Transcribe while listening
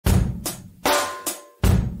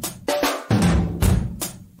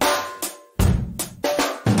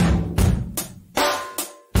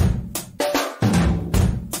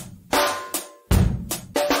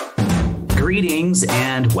Greetings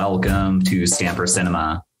and welcome to Stamper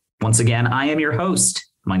Cinema. Once again, I am your host.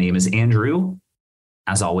 My name is Andrew.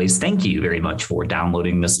 As always, thank you very much for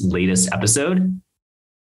downloading this latest episode.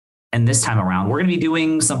 And this time around, we're going to be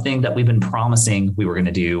doing something that we've been promising we were going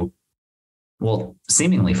to do, well,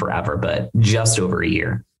 seemingly forever, but just over a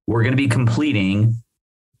year. We're going to be completing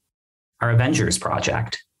our Avengers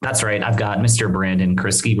project. That's right. I've got Mr. Brandon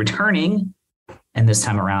Kriske returning. And this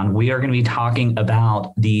time around, we are going to be talking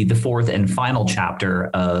about the fourth and final chapter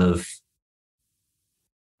of,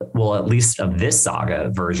 well, at least of this saga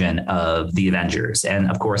version of the Avengers.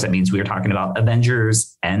 And of course, that means we are talking about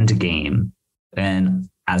Avengers Endgame. And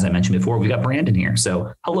as I mentioned before, we got Brandon here.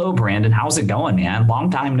 So hello, Brandon. How's it going, man?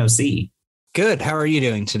 Long time no see. Good. How are you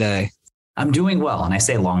doing today? I'm doing well. And I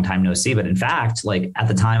say long time no see, but in fact, like at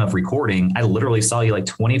the time of recording, I literally saw you like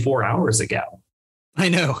 24 hours ago. I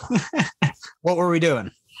know. What were we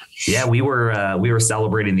doing? Yeah, we were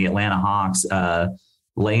celebrating the Atlanta Hawks,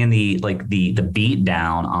 laying the beat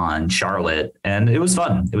down on Charlotte, and it was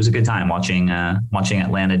fun. It was a good time watching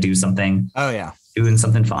Atlanta do something. Oh yeah, doing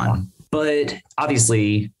something fun. But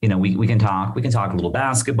obviously, you know, we can talk a little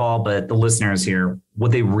basketball, but the listeners here,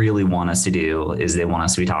 what they really want us to do is they want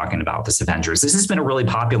us to be talking about this Avengers. This has been a really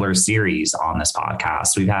popular series on this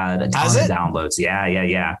podcast. We've had a ton of downloads.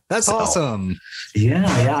 Yeah. That's awesome. Yeah.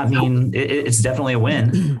 I mean, it's definitely a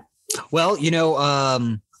win. Well, you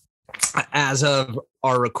know, as of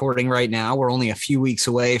our recording right now, we're only a few weeks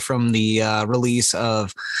away from the release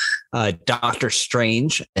of Doctor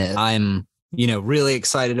Strange. And I'm really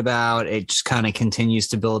excited about it. Just kind of continues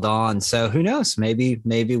to build on. So who knows? Maybe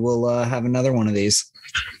we'll have another one of these.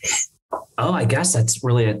 Oh, I guess that's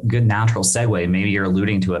really a good natural segue. Maybe you're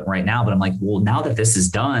alluding to it right now, but I'm like, well, now that this is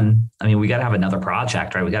done, I mean, we got to have another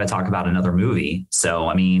project, right? We got to talk about another movie. So,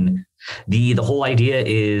 I mean, the whole idea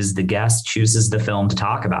is the guest chooses the film to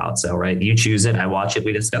talk about. So, right, you choose it, I watch it,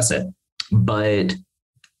 we discuss it, but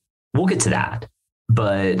we'll get to that.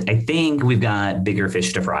 But I think we've got bigger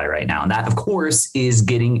fish to fry right now. And that, of course, is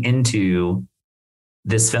getting into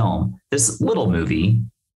this film, this little movie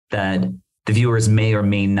that the viewers may or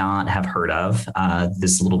may not have heard of.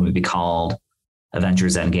 This little movie called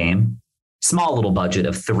Avengers Endgame. Small little budget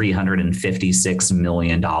of $356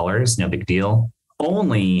 million. No big deal.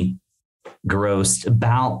 Only grossed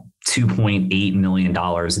about $2.8 million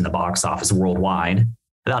in the box office worldwide,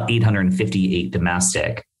 about 858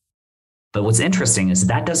 domestic. But what's interesting is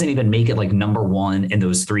that doesn't even make it like number one in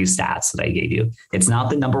those three stats that I gave you. It's not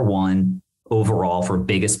the number one overall for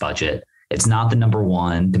biggest budget. It's not the number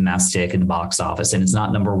one domestic in the box office. And it's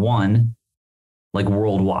not number one like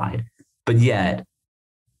worldwide. But yet,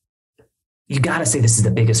 you got to say this is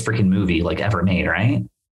the biggest freaking movie like ever made, right?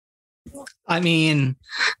 I mean,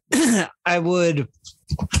 I would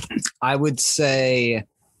say,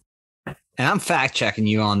 and I'm fact checking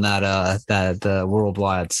you on that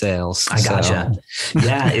worldwide sales. I gotcha. So.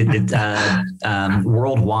 Yeah,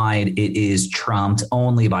 worldwide it is trumped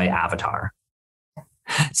only by Avatar.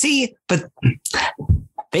 See, but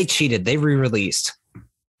they cheated. They re-released.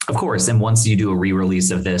 Of course, and once you do a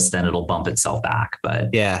re-release of this, then it'll bump itself back. But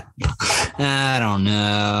yeah, I don't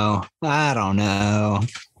know.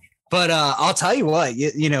 But I'll tell you what.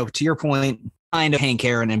 You know, to your point, kind of Hank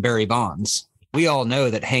Aaron and Barry Bonds. We all know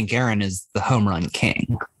that Hank Aaron is the home run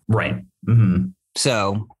king. Right. Mm-hmm.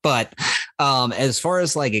 So, but as far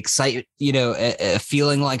as like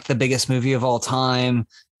feeling like the biggest movie of all time,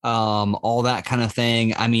 all that kind of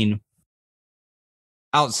thing. I mean,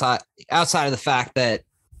 outside of the fact that,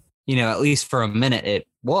 at least for a minute it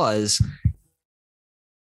was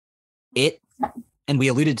it, and we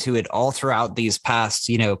alluded to it all throughout these past,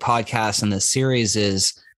 podcasts and this series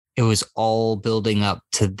it was all building up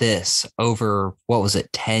to this over,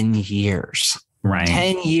 10 years, right?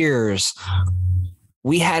 10 years.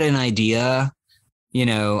 We had an idea,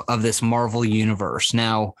 of this Marvel universe.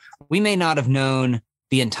 Now, we may not have known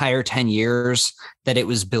the entire 10 years that it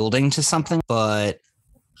was building to something, but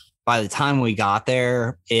by the time we got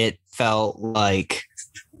there, it felt like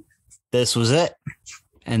this was it.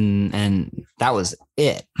 And that was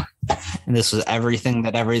it. And this was everything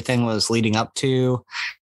that everything was leading up to.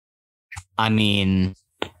 I mean,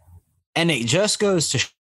 and it just goes to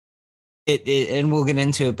it, and we'll get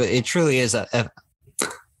into it, but it truly is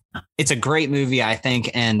it's a great movie, I think.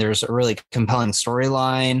 And there's a really compelling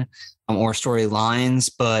storyline or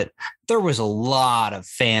storylines, but there was a lot of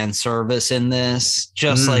fan service in this,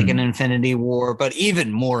 just like in Infinity War, but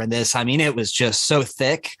even more in this. I mean, it was just so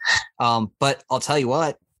thick. But I'll tell you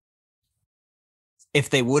what, if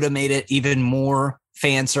they would have made it even more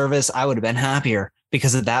fan service, I would have been happier,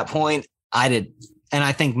 because at that point I did. And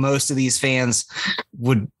I think most of these fans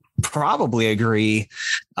would probably agree.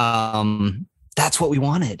 That's what we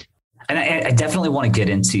wanted. And I definitely want to get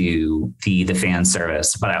into the fan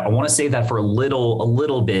service, but I want to save that for a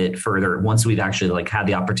little bit further once we've actually like had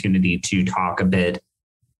the opportunity to talk a bit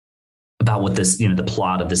about what this, the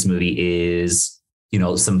plot of this movie is,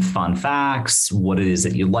 some fun facts, what it is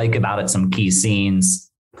that you like about it, some key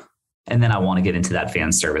scenes. And then I want to get into that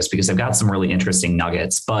fan service because I've got some really interesting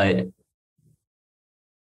nuggets. But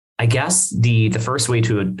I guess the first way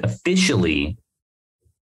to officially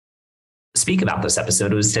speak about this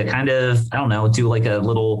episode was to kind of, I don't know, do like a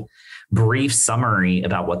little brief summary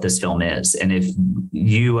about what this film is. And if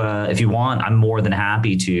you want, I'm more than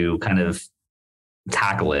happy to kind of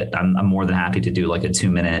tackle it. I'm more than happy to do like a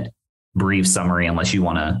 2-minute brief summary, unless you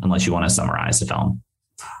want to summarize the film.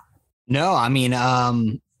 No, I mean,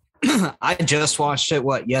 I just watched it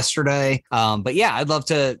yesterday. But yeah, I'd love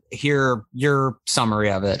to hear your summary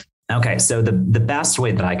of it. Okay, so the best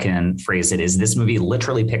way that I can phrase it is this movie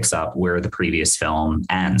literally picks up where the previous film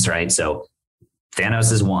ends, right? So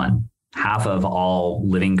Thanos is won. Half of all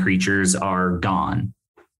living creatures are gone.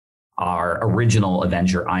 Our original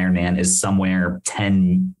Avenger, Iron Man, is somewhere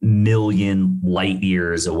 10 million light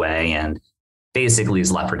years away and basically is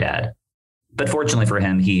left for dead. But fortunately for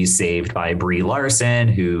him, he's saved by Brie Larson,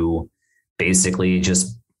 who basically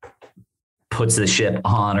just puts the ship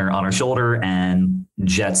on her shoulder and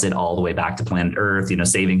jets it all the way back to planet Earth,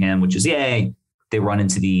 saving him, which is yay. They run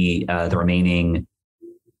into the remaining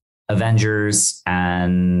Avengers,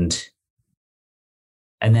 and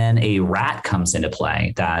then a rat comes into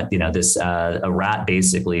play that, a rat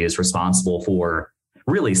basically is responsible for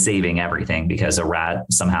really saving everything because a rat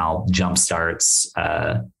somehow jumpstarts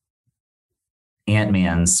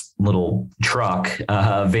Ant-Man's little truck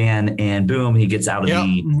van, and boom, he gets out of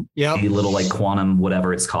the little like quantum,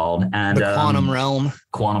 whatever it's called. And the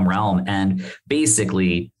quantum realm. And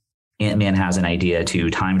basically Ant-Man has an idea to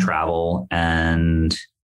time travel. And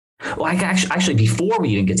well, actually, before we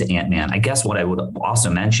even get to Ant-Man, I guess what I would also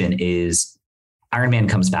mention is Iron Man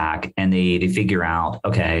comes back and they figure out,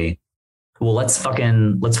 okay, well, let's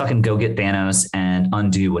fucking go get Thanos and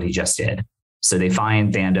undo what he just did. So they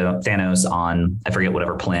find Thanos on, I forget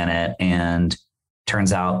whatever planet, and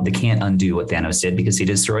turns out they can't undo what Thanos did because he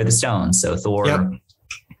destroyed the stone. So Thor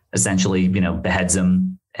essentially, beheads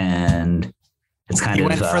him, and it's kind of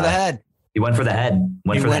went for the head. He went for the head.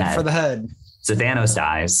 Went for the head. So Thanos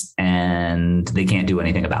dies, and they can't do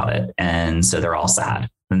anything about it, and so they're all sad.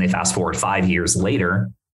 Then they fast forward 5 years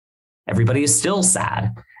later, everybody is still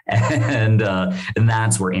sad. And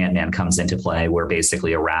that's where Ant-Man comes into play, where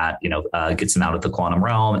basically a rat, gets him out of the quantum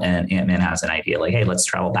realm, and Ant-Man has an idea like, hey, let's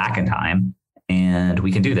travel back in time and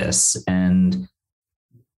we can do this. And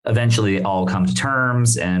eventually they all come to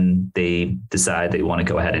terms and they decide they want to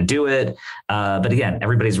go ahead and do it. But again,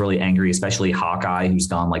 everybody's really angry, especially Hawkeye, who's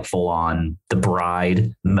gone like full on the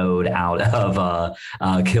bride mode out of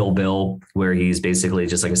Kill Bill, where he's basically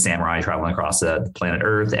just like a samurai traveling across the planet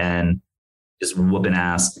Earth and just whooping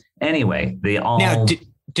ass. Anyway, they all. Now,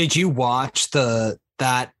 did you watch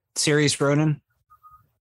that series, Ronan?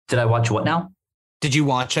 Did I watch what now? Did you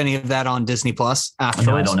watch any of that on Disney Plus afterwards?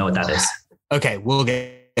 No, I don't know what that is. Okay, we'll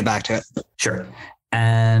get back to it. Sure.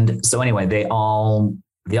 And so anyway, they all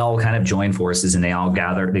kind of join forces and they all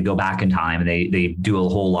gather. They go back in time and they do a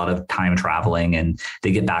whole lot of time traveling, and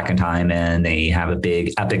they get back in time and they have a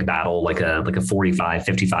big epic battle, like a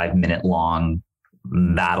 55 minute long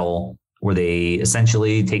battle, where they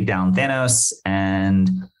essentially take down Thanos, and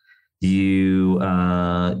you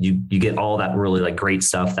get all that really like great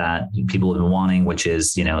stuff that people have been wanting, which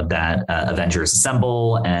is, that Avengers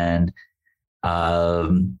assemble, and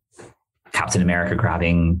Captain America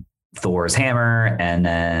grabbing Thor's hammer, and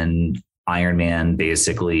then Iron Man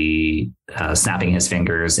basically snapping his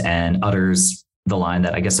fingers and utters the line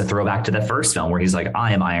that I guess a throwback to the first film, where he's like,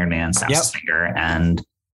 I am Iron Man, snaps his finger, and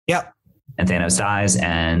Thanos dies,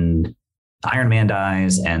 and Iron Man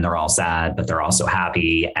dies, and they're all sad, but they're also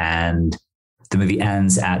happy. And the movie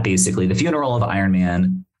ends at basically the funeral of Iron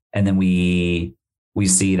Man. And then we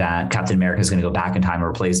see that Captain America is going to go back in time and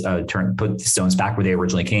replace, put the stones back where they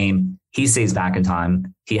originally came. He stays back in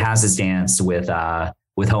time. He has his dance with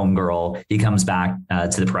Homegirl. He comes back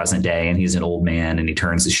to the present day, and he's an old man, and he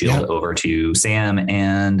turns the shield over to Sam.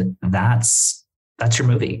 And that's your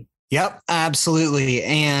movie. Yep, absolutely.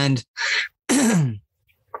 And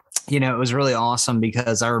it was really awesome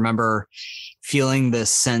because I remember feeling this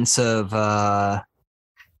sense of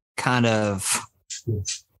kind of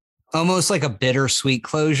almost like a bittersweet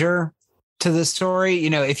closure to the story.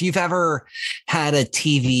 If you've ever had a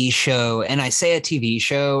TV show, and I say a TV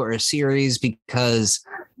show or a series because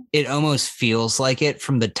it almost feels like it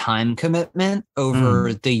from the time commitment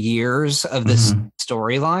over the years of this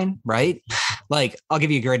storyline, right? Like, I'll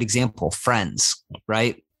give you a great example, Friends,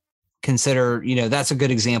 right? Consider, that's a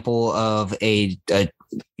good example of a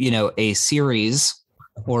series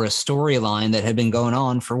or a storyline that had been going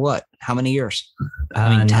on for what? How many years?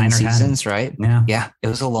 10 seasons, 10. Right? Yeah. It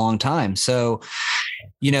was a long time. So,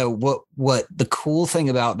 what the cool thing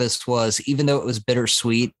about this was, even though it was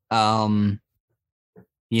bittersweet,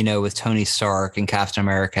 with Tony Stark and Captain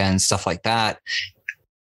America and stuff like that.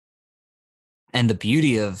 And the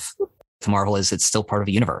beauty of Marvel is it's still part of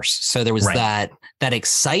a universe. So there was that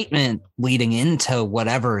excitement leading into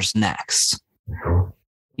whatever's next,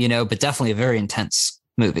 but definitely a very intense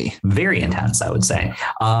movie. Very intense, I would say.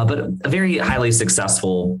 But a very highly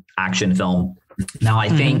successful action film. Now, I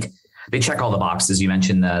think they check all the boxes. You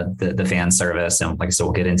mentioned the fan service, and like I said,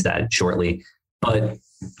 we'll get into that shortly. But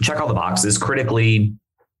check all the boxes. Critically,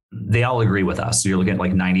 they all agree with us. So you're looking at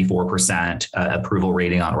like 94% approval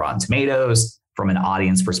rating on Rotten Tomatoes. From an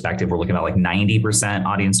audience perspective, we're looking at like 90%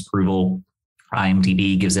 audience approval.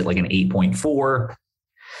 IMDb gives it like an 8.4,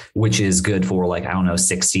 which is good for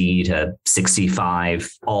 60 to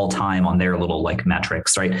 65 all time on their little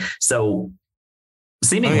metrics, right? So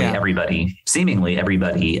seemingly everybody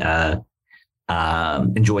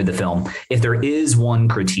enjoyed the film. If there is one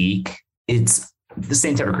critique, it's the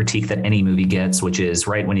same type of critique that any movie gets, which is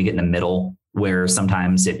right when you get in the middle, where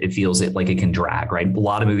sometimes it feels like it can drag, right? A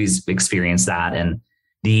lot of movies experience that. And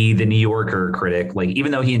the New Yorker critic,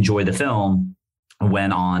 even though he enjoyed the film,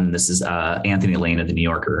 went on, this is Anthony Lane of the New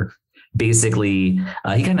Yorker, basically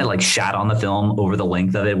he kind of shat on the film over the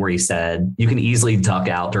length of it, where he said you can easily duck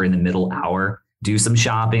out during the middle hour, do some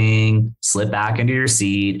shopping, slip back into your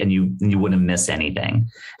seat, and you wouldn't miss anything.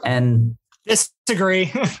 And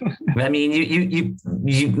disagree. I mean,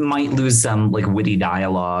 you might lose some witty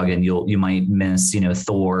dialogue, and you might miss,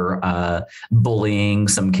 Thor bullying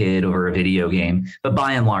some kid over a video game. But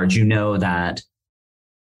by and large, that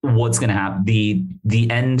what's going to happen, the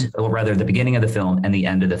end, or rather the beginning of the film and the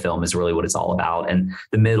end of the film is really what it's all about. And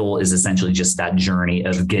the middle is essentially just that journey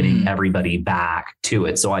of getting everybody back to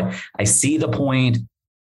it. So I see the point,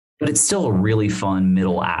 but it's still a really fun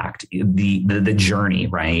middle act. The journey,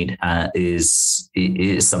 right, is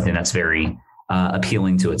something that's very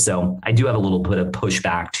appealing to it. So I do have a little bit of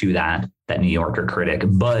pushback to that New Yorker critic,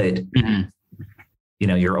 but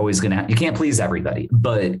you're always you can't please everybody.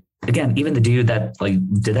 But again, even the dude that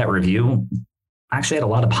did that review actually had a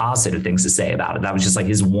lot of positive things to say about it. That was just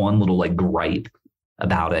his one little gripe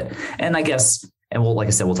about it. And I guess. And like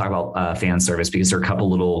I said, we'll talk about fan service, because there are a couple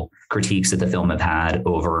little critiques that the film have had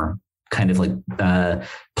over kind of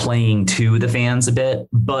playing to the fans a bit.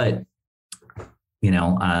 But,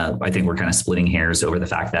 I think we're kind of splitting hairs over the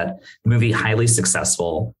fact that the movie, highly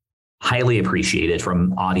successful, highly appreciated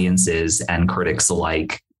from audiences and critics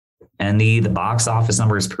alike. And the box office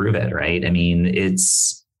numbers prove it, right? I mean,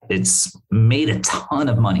 it's made a ton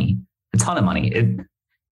of money. It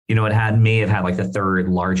may have had the third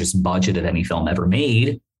largest budget of any film ever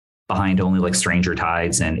made, behind only Stranger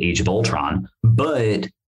Tides and Age of Ultron, but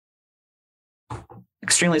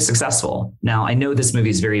extremely successful. Now, I know this movie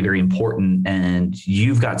is very, very important, and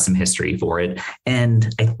you've got some history for it.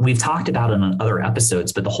 And we've talked about it on other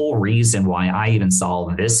episodes, but the whole reason why I even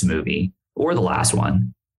saw this movie, or the last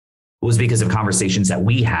one, was because of conversations that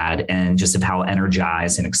we had, and just of how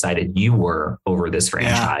energized and excited you were over this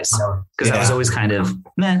franchise. Because I was always kind of,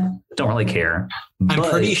 don't really care. I'm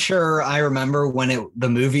pretty sure I remember when the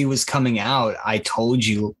movie was coming out, I told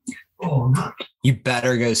you, you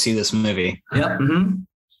better go see this movie. Yep. Mm-hmm.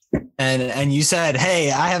 And you said,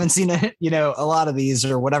 hey, I haven't seen a lot of these,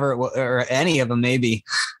 or whatever, or any of them, maybe.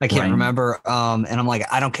 I can't remember. And I'm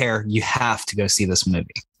like, I don't care. You have to go see this movie.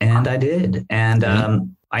 And I did. And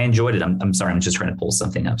I enjoyed it. I'm sorry. I'm just trying to pull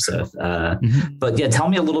something up. So, but yeah, tell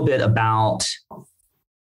me a little bit about.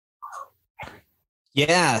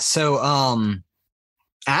 Yeah. So,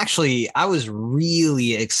 actually, I was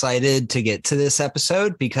really excited to get to this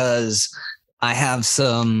episode, because I have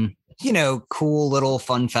some, cool little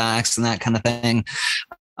fun facts and that kind of thing.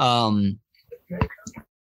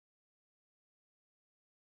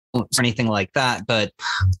 Or anything like that. But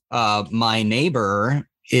my neighbor,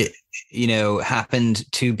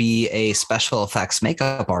 happened to be a special effects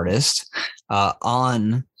makeup artist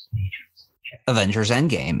on Avengers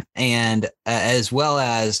Endgame, and as well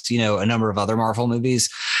as, a number of other Marvel movies.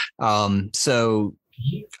 So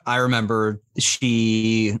I remember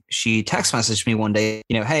she text messaged me one day,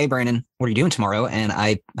 hey, Brandon, what are you doing tomorrow? And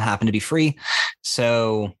I happen to be free.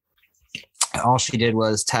 So all she did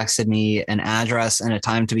was texted me an address and a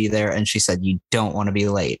time to be there. And she said, you don't want to be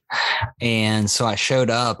late. And so I showed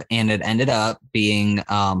up, and it ended up being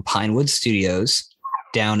Pinewood Studios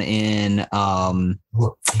down in,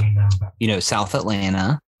 South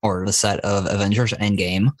Atlanta, or the set of Avengers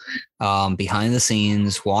Endgame, behind the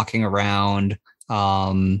scenes, walking around,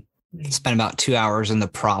 spent about 2 hours in the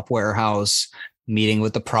prop warehouse, meeting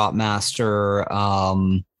with the prop master,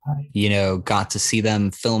 got to see them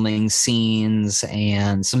filming scenes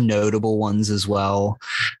and some notable ones as well.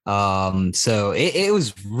 So it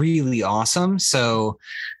was really awesome. So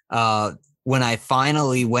when I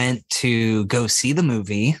finally went to go see the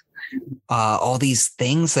movie, all these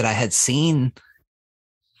things that I had seen,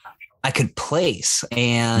 I could place,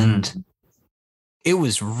 and it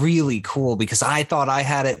was really cool because I thought I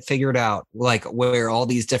had it figured out, like where all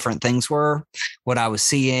these different things were, what I was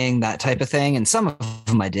seeing, that type of thing. And some of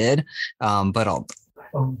them I did. But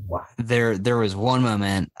there was one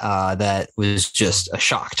moment that was just a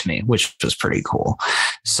shock to me, which was pretty cool.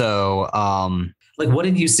 So, what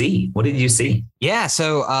did you see? What did you see? Yeah.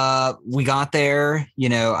 So we got there,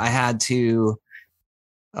 I had to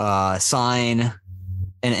sign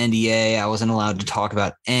an NDA. I wasn't allowed to talk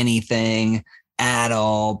about anything at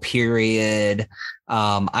all, period.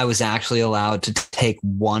 I was actually allowed to take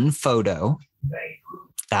one photo.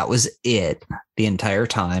 That was it the entire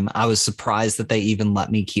time. I was surprised that they even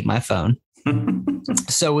let me keep my phone.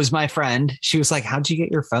 So was my friend. She was like, how'd you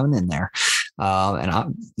get your phone in there? And I,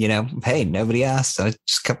 hey, nobody asked. So I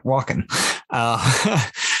just kept walking.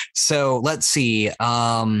 So let's see.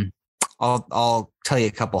 I'll tell you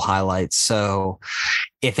a couple highlights. So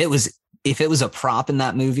if it was a prop in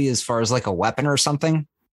that movie, as far as like a weapon or something,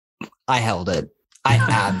 I held it. I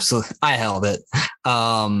held it.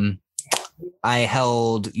 I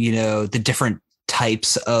held, the different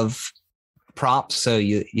types of props. So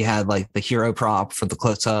you had like the hero prop for the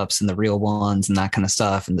close-ups and the real ones and that kind of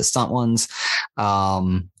stuff, and the stunt ones.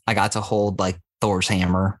 I got to hold like Thor's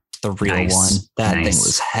hammer, the real one. That thing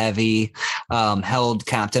was heavy. Held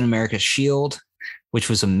Captain America's shield, which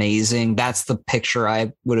was amazing. That's the picture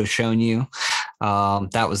I would have shown you.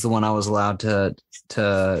 That was the one I was allowed to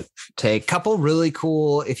take. Couple really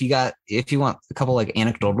cool. If you want a couple like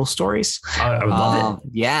anecdotal stories, I would love it.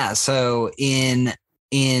 Yeah. So and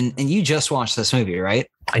you just watched this movie, right?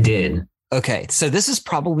 I did. Okay. So this is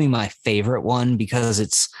probably my favorite one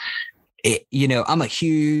because I'm a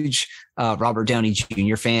huge Robert Downey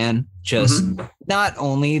Jr. fan. Just not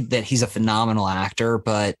only that he's a phenomenal actor,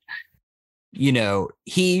 but he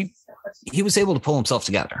was able to pull himself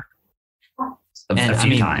together a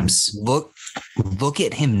few times. Look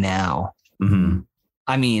at him now. Mm-hmm.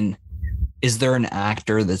 I mean, is there an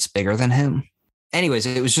actor that's bigger than him? Anyways,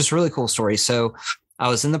 it was just a really cool story. So I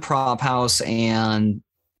was in the prop house, and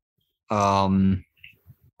I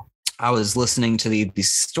was listening to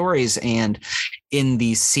these stories, and in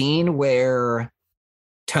the scene where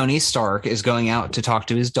Tony Stark is going out to talk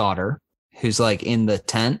to his daughter, who's like in the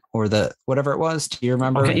tent or the whatever it was. Do you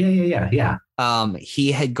remember? Okay. Yeah.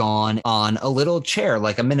 He had gone on a little chair,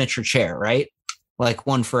 like a miniature chair, right? Like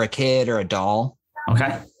one for a kid or a doll.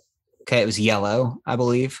 Okay. It was yellow, I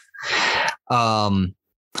believe. Well,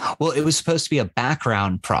 it was supposed to be a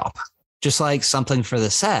background prop, just like something for the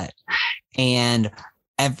set. And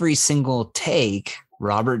every single take,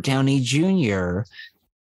 Robert Downey Jr.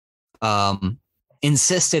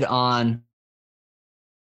 insisted on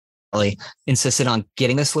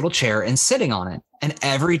getting this little chair and sitting on it. And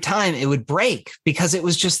every time it would break because it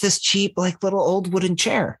was just this cheap, like little old wooden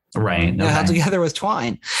chair. Right. Okay. Held together with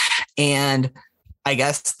twine. And I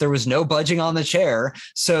guess there was no budging on the chair.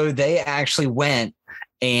 So they actually went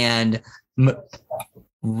and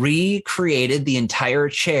recreated the entire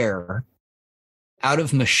chair out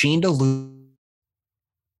of machined aluminum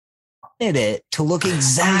it to look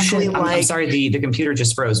exactly like. I'm sorry, the computer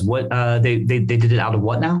just froze. What they did it out of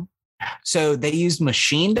what now? So they used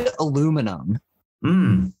machined aluminum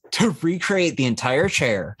to recreate the entire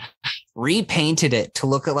chair, repainted it to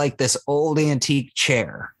look like this old antique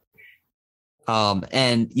chair.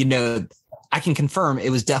 And I can confirm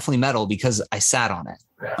it was definitely metal because I sat on it.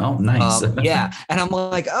 Oh, nice. Yeah. And I'm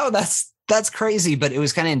like, oh, that's crazy. But it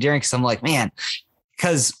was kind of endearing because I'm like, man,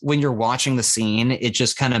 because when you're watching the scene, it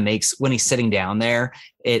just kind of makes, when he's sitting down there,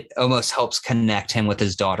 it almost helps connect him with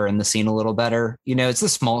his daughter in the scene a little better. It's the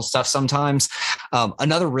small stuff sometimes.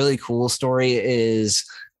 Another really cool story is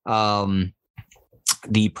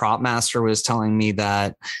the prop master was telling me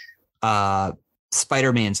that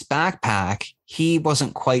Spider-Man's backpack, he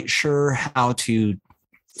wasn't quite sure how to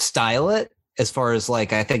style it as far as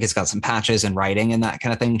like, I think it's got some patches and writing and that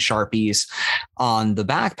kind of thing, Sharpies on the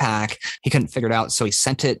backpack. He couldn't figure it out. So he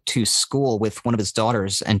sent it to school with one of his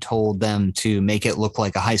daughters and told them to make it look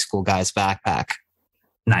like a high school guy's backpack.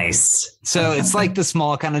 Nice. So it's like the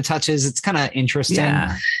small kind of touches. It's kind of interesting.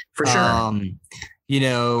 Yeah, for sure.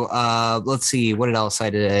 Let's see. What else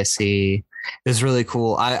did I see? It was really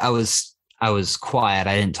cool. I was quiet.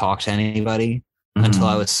 I didn't talk to anybody until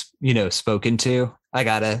I was, spoken to. I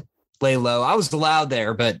gotta lay low. I was loud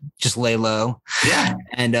there, but just lay low. Yeah.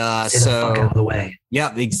 And Stay the fuck out of the way.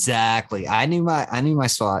 Yep, exactly. I knew my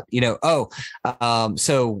spot.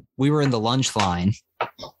 So we were in the lunch line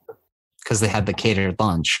because they had the catered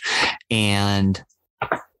lunch, and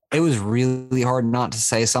it was really hard not to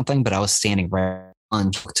say something, but I was standing right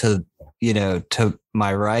on to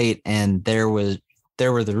my right, and there were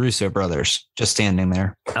the Russo brothers just standing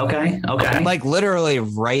there. Okay. Like literally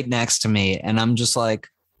right next to me. And I'm just like,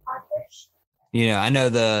 I know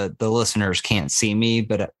the listeners can't see me,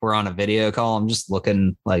 but we're on a video call. I'm just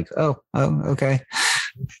looking like, oh, okay.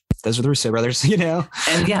 Those are the Russo brothers,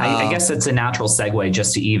 And yeah, I guess it's a natural segue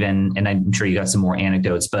just to and I'm sure you got some more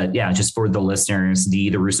anecdotes, but yeah, just for the listeners, the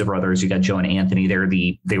Russo brothers, you got Joe and Anthony. They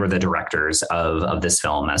were the directors of this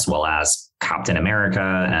film, as well as Captain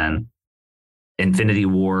America and Infinity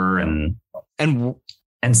War and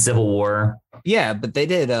Civil War. Yeah, but they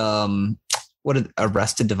did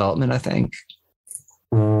Arrested Development, I think.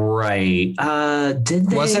 Right. Did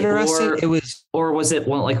they? Was it Arrested? Or was it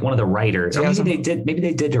one of the writers? Or maybe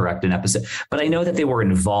they did direct an episode. But I know that they were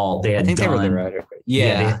involved. They were the writer.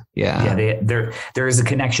 Yeah. There is a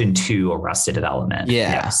connection to Arrested Development.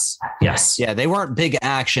 Yeah. Yes. Yeah, they weren't big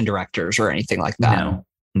action directors or anything like that.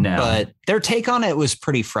 No. But their take on it was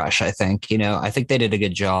pretty fresh, I think. I think they did a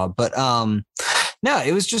good job. But no,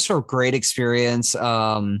 it was just a great experience.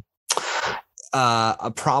 I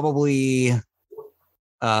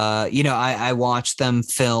watched them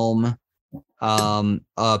film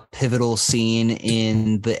a pivotal scene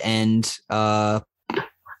in the end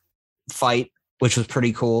fight, which was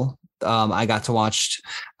pretty cool. I got to watch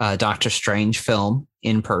Doctor Strange film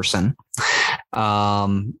in person.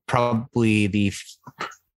 Probably the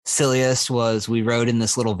silliest was we rode in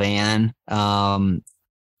this little van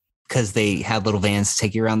because they had little vans to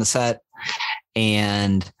take you around the set,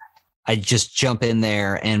 and I just jump in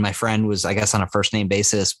there, and my friend was, I guess, on a first name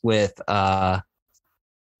basis with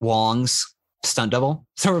Wong's stunt double.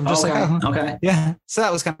 So we're just okay. Yeah. So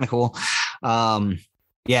that was kind of cool.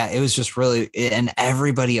 Yeah, it was just really, and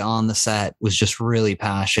everybody on the set was just really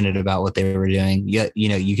passionate about what they were doing.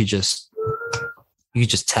 You could just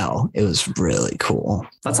tell it was really cool.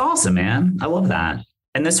 That's awesome, man. I love that.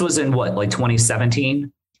 And this was in what, like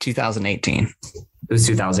 2017? 2018. It was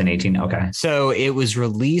 2018. Okay. So it was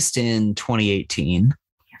released in 2018.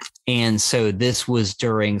 And so this was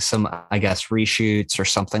during some, I guess, reshoots or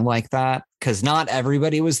something like that, because not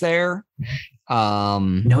everybody was there.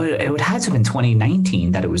 No, it would have to have been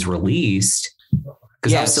 2019 that it was released,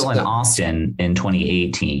 because I was still in Austin in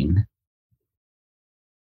 2018.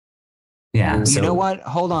 Yeah. So, you know what?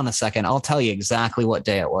 Hold on a second. I'll tell you exactly what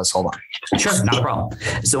day it was. Hold on. Sure. Not a problem.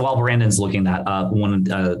 So while Brandon's looking that up, I want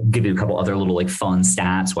to give you a couple other little fun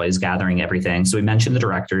stats while he's gathering everything. So we mentioned the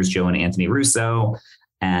directors, Joe and Anthony Russo,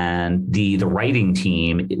 and the writing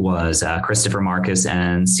team was Christopher Marcus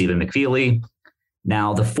and Stephen McFeely.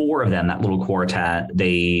 Now, the four of them, that little quartet,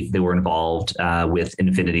 they were involved with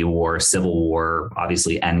Infinity War, Civil War,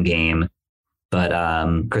 obviously Endgame. But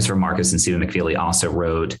Christopher Marcus and Stephen McFeely also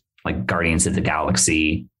wrote like Guardians of the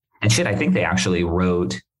Galaxy. And I think they actually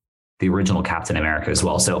wrote the original Captain America as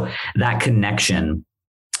well. So that connection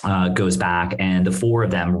goes back. And the four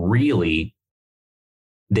of them really,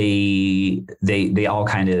 they all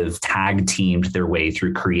kind of tag teamed their way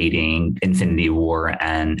through creating Infinity War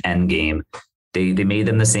and Endgame. They made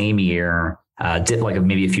them the same year, did like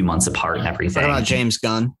maybe a few months apart and everything. What about James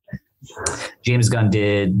Gunn? James Gunn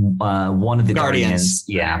did one of the Guardians.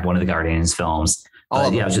 Yeah, one of the Guardians films. I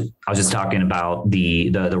was just talking about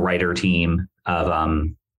the writer team of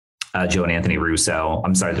Joe and Anthony Russo.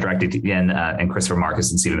 I'm sorry, the director and Christopher Marcus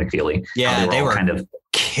and Stephen McFeely. Yeah, they were kind of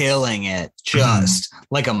killing it, just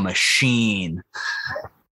like a machine.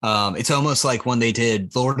 It's almost like when they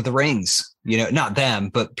did Lord of the Rings, not them,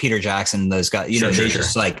 but Peter Jackson, those guys,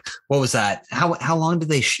 just like, what was that? How long did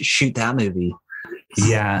they shoot that movie?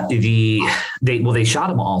 Yeah, they shot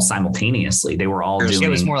them all simultaneously. They were all doing. It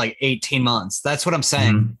was more like 18 months. That's what I'm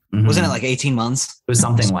saying. Mm-hmm. Wasn't it like 18 months? It was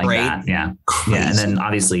something like that. Yeah. Crazy. Yeah. And then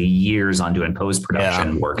obviously years on doing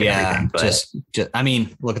post-production work and everything. But just, I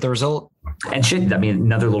mean, look at the result. And shit, I mean,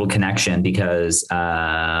 another little connection because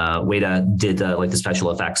Weta did the special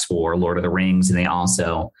effects for Lord of the Rings, and they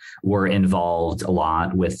also were involved a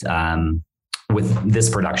lot with this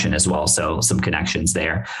production as well. So some connections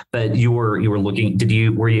there. But you were looking.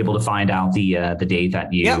 Were you able to find out the date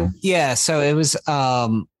that you? Yeah. So it was. I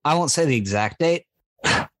won't say the exact date,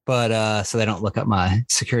 but so they don't look up my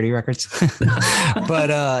security records. But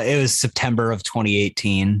it was September of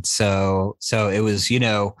 2018. So it was,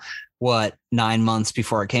 9 months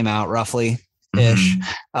before it came out, roughly ish.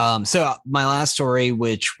 So my last story,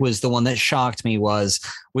 which was the one that shocked me, was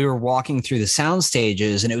we were walking through the sound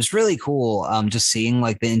stages, and it was really cool. Just seeing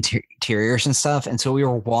like the interiors and stuff. And so we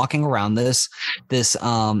were walking around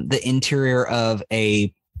the interior of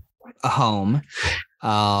a home.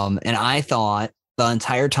 And I thought the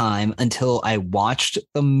entire time until I watched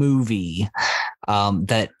the movie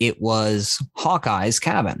that it was Hawkeye's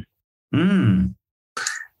cabin.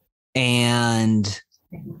 And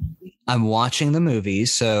I'm watching the movie.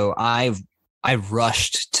 So I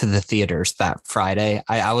rushed to the theaters that Friday.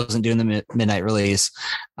 I wasn't doing the midnight release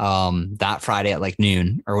that Friday at like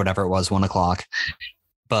noon or whatever it was, 1:00.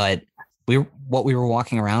 But what we were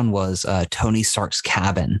walking around was Tony Stark's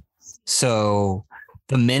cabin. So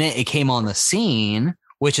the minute it came on the scene,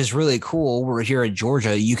 which is really cool, we're here in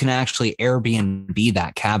Georgia, you can actually Airbnb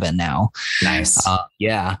that cabin now. Nice.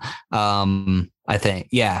 Yeah. I think,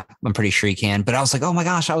 I'm pretty sure you can. But I was like, oh my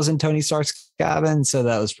gosh, I was in Tony Stark's cabin. So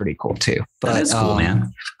that was pretty cool too. But that is cool,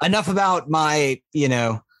 man. Enough about my,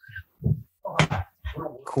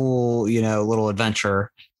 cool, little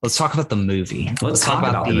adventure. Let's talk about the movie. Let's talk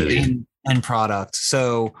about the movie. End product.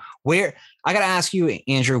 So I got to ask you,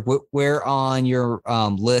 Andrew, where on your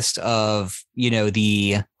list of,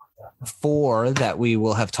 the 4 that we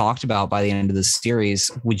will have talked about by the end of the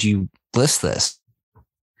series, would you list this?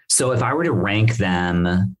 So if I were to rank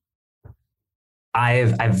them,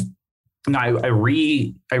 I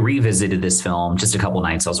revisited this film just a couple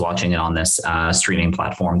nights. I was watching it on this streaming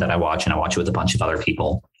platform that I watch, and I watch it with a bunch of other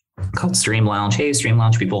people called Stream Lounge. Hey, Stream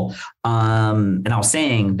Lounge people. And I was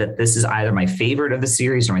saying that this is either my favorite of the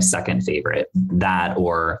series or my second favorite, that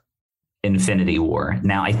or Infinity War.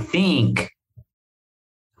 Now, I think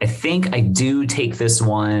I do take this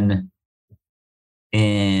one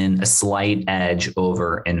in a slight edge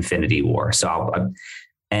over Infinity War. So I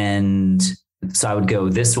would go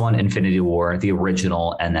this one, Infinity War, the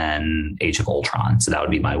original, and then Age of Ultron. So that would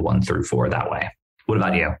be my 1 through 4 that way. What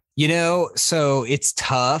about you? So it's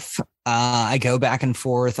tough. I go back and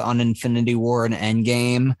forth on Infinity War and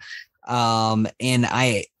Endgame.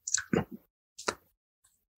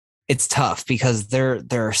 It's tough because there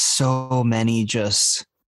are so many just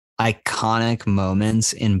iconic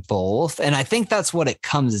moments in both. And I think that's what it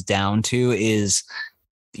comes down to is,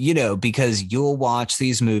 because you'll watch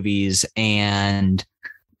these movies, and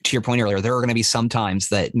to your point earlier, there are going to be some times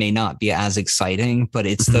that may not be as exciting, but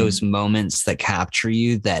it's those moments that capture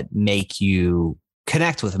you that make you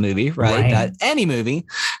connect with a movie, right? That any movie.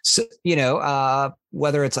 So,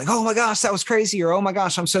 whether it's like, oh my gosh, that was crazy, or oh my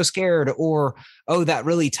gosh, I'm so scared, or oh, that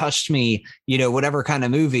really touched me, whatever kind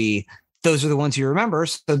of movie, those are the ones you remember.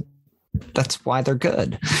 So that's why they're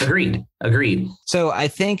good. Agreed. So I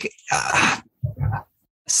think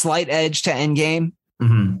slight edge to Endgame.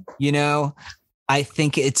 I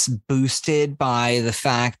think it's boosted by the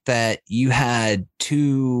fact that you had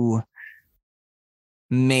 2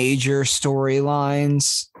 major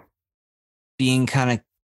storylines being kind of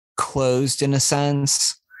closed in a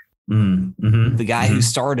sense. The guy who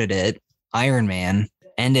started it, Iron Man,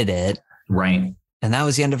 ended it. Right. And that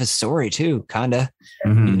was the end of his story too, kind of,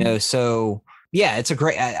 so yeah, it's a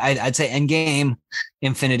great, I'd say Endgame,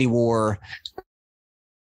 Infinity War,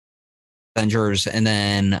 Avengers, and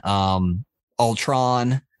then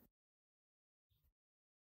Ultron.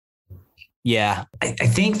 Yeah. I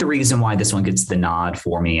think the reason why this one gets the nod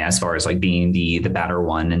for me as far as like being the better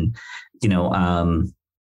one, and,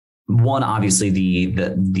 one, obviously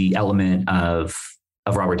the element of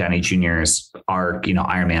Robert Downey Jr.'s arc,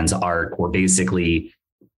 Iron Man's arc, where basically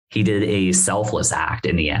he did a selfless act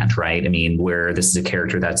in the end, right? I mean, where this is a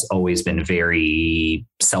character that's always been very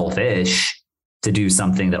selfish to do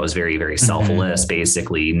something that was very, very selfless,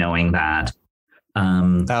 basically knowing that.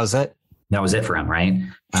 That was it. That was it for him, right?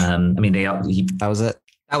 That was it.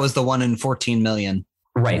 That was the 1 in 14 million.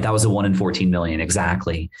 Right. That was a 1 in 14 million.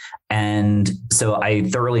 Exactly. And so I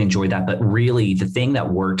thoroughly enjoyed that. But really, the thing that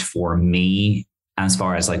worked for me as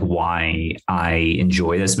far as like why I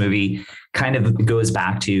enjoy this movie kind of goes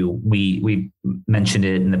back to, we mentioned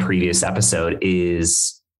it in the previous episode,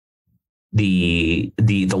 is the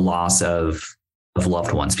loss of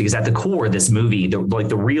loved ones, because at the core of this movie, the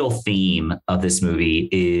real theme of this movie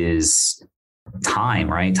is time,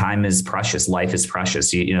 right? Time is precious. Life is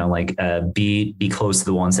precious. Be close to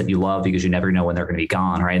the ones that you love, because you never know when they're going to be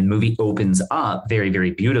gone, right? And the movie opens up very,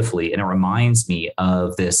 very beautifully. And it reminds me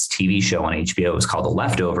of this TV show on HBO. It was called The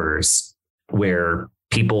Leftovers, where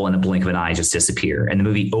people in the blink of an eye just disappear. And the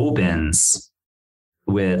movie opens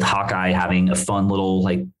with Hawkeye having a fun little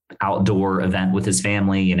like outdoor event with his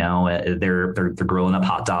family. They're grilling up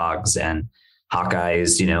hot dogs, and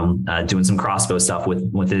Hawkeye's, doing some crossbow stuff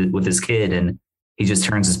with his kid, and he just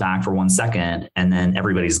turns his back for 1 second, and then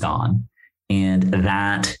everybody's gone. And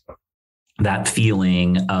that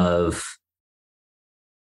feeling of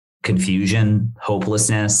confusion,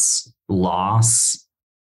 hopelessness, loss,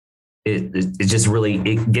 it just really,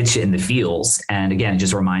 it gets you in the feels. And again, it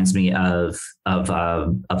just reminds me of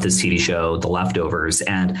this TV show, The Leftovers.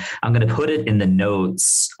 And I'm going to put it in the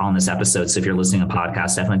notes on this episode. So if you're listening to a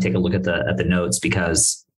podcast, definitely take a look at the notes,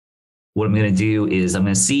 because what I'm going to do is I'm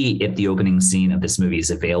going to see if the opening scene of this movie is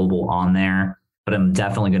available on there, but I'm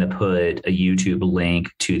definitely going to put a YouTube link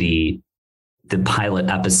to the pilot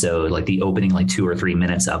episode, like the opening, like 2 or 3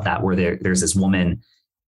 minutes of that, where there's this woman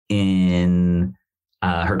in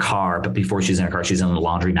her car, but before she's in her car, she's on the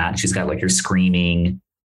laundromat, and she's got like her screaming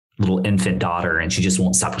little infant daughter, and she just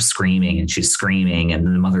won't stop screaming, and she's screaming, and the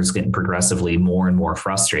mother's getting progressively more and more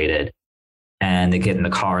frustrated, and they get in the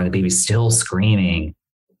car, and the baby's still screaming,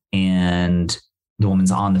 and the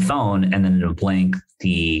woman's on the phone, and then in a blink,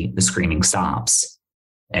 the screaming stops,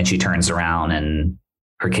 and she turns around, and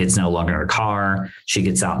her kid's no longer in her car. She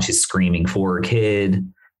gets out, and she's screaming for her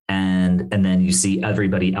kid. And then you see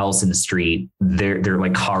everybody else in the street. They're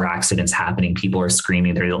like car accidents happening. People are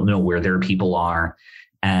screaming. They don't know where their people are.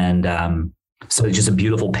 And so it's just a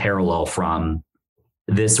beautiful parallel from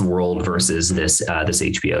this world versus this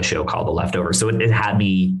HBO show called The Leftovers. So it had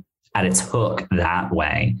me at its hook that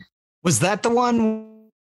way. Was that the one?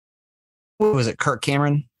 What was it? Kirk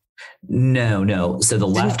Cameron? No. So The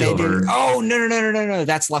Leftovers. Oh, no.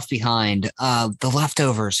 That's Left Behind. The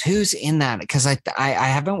Leftovers. Who's in that? Because I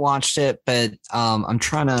haven't watched it, but I'm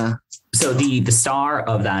trying to. So the star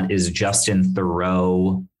of that is Justin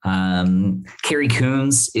Theroux. Carrie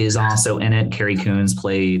Coons is also in it. Carrie Coons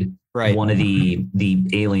played one of the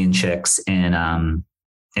alien chicks in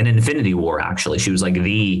Infinity War. Actually, she was like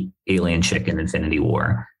the alien chick in Infinity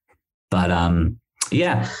War. But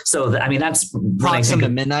yeah. So that's Proxima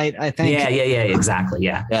Midnight, I think. Yeah. Exactly.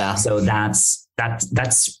 Yeah. So that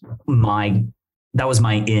was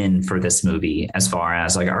my in for this movie, as far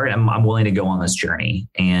as like, all right, I'm willing to go on this journey.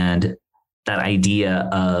 And that idea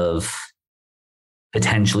of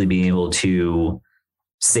potentially being able to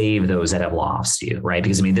save those that have lost you, right?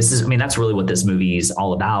 Because that's really what this movie is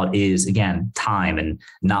all about, is again, time and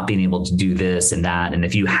not being able to do this and that. And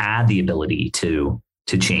if you had the ability to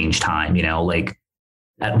change time, like,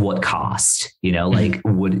 at what cost, like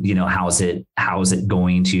how is it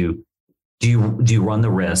going to, do you run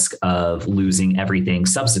the risk of losing everything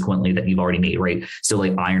subsequently that you've already made, right? So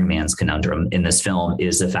like Iron Man's conundrum in this film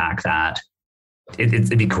is the fact that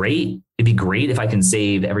it'd be great if I can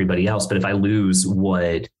save everybody else, but if I lose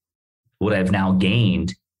what I've now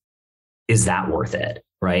gained, is that worth it?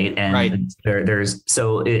 Right. And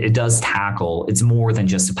it does tackle, it's more than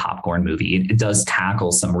just a popcorn movie. It does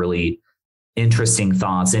tackle some really interesting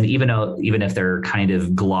thoughts. And even if they're kind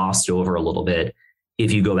of glossed over a little bit,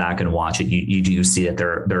 if you go back and watch it, you do see that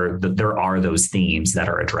there are those themes that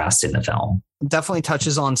are addressed in the film. Definitely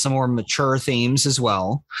touches on some more mature themes as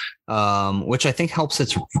well, which I think helps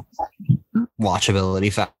its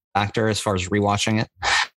watchability factor as far as rewatching it.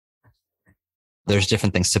 There's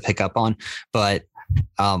different things to pick up on, but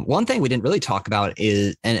one thing we didn't really talk about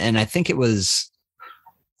is, and I think it was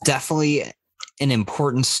definitely an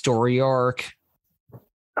important story arc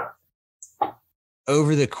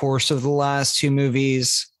over the course of the last two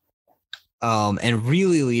movies, and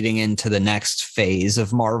really leading into the next phase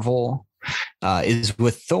of Marvel, is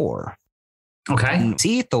with Thor. Okay. And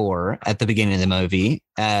see Thor at the beginning of the movie,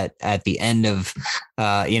 at the end of,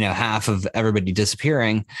 half of everybody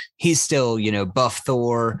disappearing. He's still, buff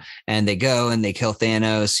Thor, and they go and they kill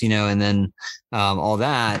Thanos, and then all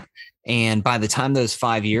that. And by the time those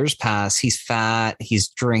 5 years pass, he's fat, he's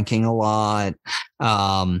drinking a lot.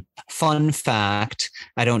 Fun fact,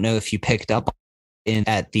 I don't know if you picked up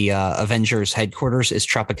at the Avengers headquarters is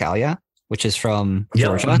Tropicalia, which is from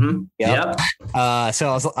Georgia. Mm-hmm. Yep.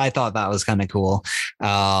 So I thought that was kind of cool.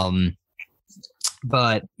 But,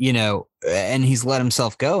 and he's let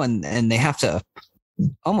himself go, and they have to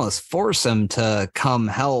almost force him to come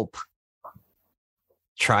help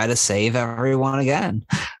try to save everyone again.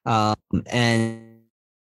 and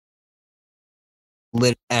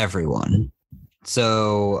lit everyone.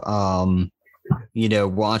 So,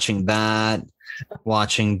 watching that,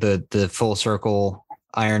 watching the full circle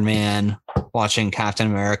Iron Man, watching Captain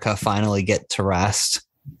America finally get to rest,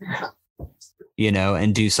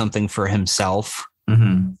 and do something for himself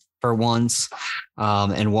for once,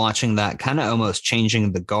 and watching that kind of almost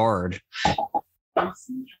changing the guard.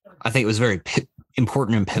 I think it was very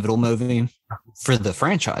important and pivotal movie for the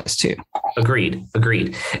franchise too. Agreed.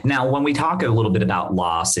 Now, when we talk a little bit about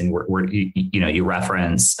loss, and you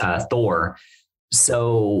reference Thor,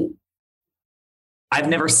 so I've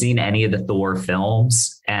never seen any of the Thor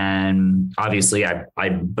films, and obviously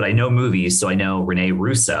but I know movies, so I know Renee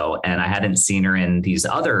Russo, and I hadn't seen her in these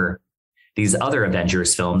other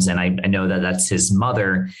Avengers films, and I know that that's his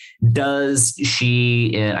mother. Does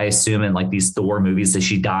she, I assume, in like these Thor movies, does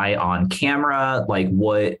she die on camera? Like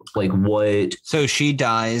what? So she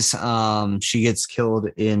dies. She gets killed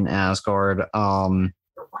in Asgard.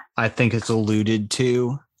 I think it's alluded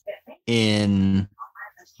to in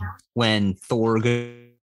when Thor goes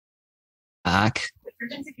back.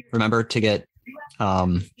 Remember to get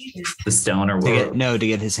the stone to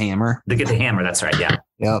get his hammer. To get the hammer. That's right. Yeah.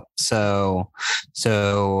 Yep. So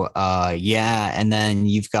yeah, and then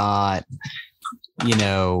you've got,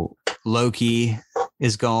 Loki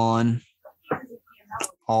is gone.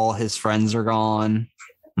 All his friends are gone.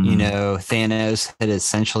 Thanos had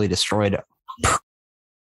essentially destroyed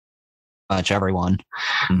much everyone.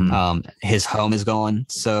 His home is gone.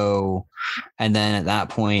 So, and then at that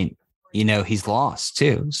point, he's lost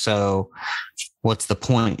too. So what's the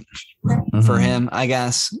point for him, I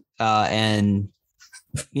guess? And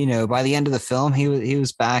by the end of the film, he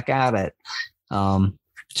was back at it.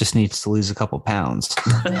 Just needs to lose a couple pounds.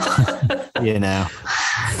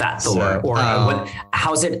 Fat Thor, or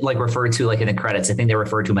how's it like referred to like in the credits? I think they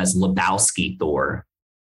refer to him as Lebowski Thor.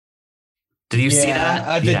 Did you see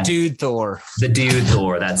that? Dude Thor. The dude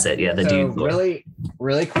Thor. That's it. Yeah, dude Thor. Really,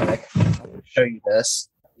 really quick. I'll show you this.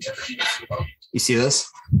 You see this?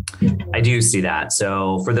 I do see that.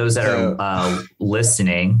 So for those that are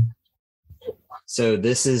listening. So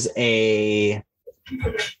this is a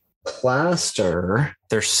plaster.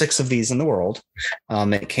 There's 6 of these in the world.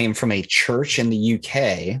 It came from a church in the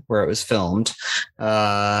UK where it was filmed,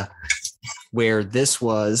 where this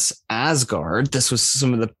was Asgard. This was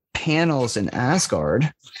some of the panels in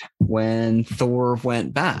Asgard when Thor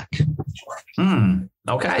went back.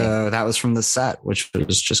 Okay. So that was from the set, which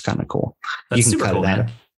was just kind of cool. That's you can super cut cool, it out.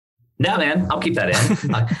 No, man, I'll keep that in.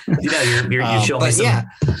 You're showing me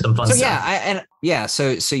some fun stuff.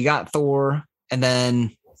 So you got Thor, and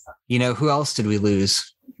then who else did we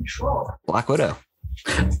lose? Black Widow.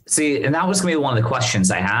 See, and that was going to be one of the questions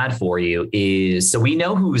I had for you is, so we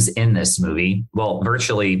know who's in this movie. Well,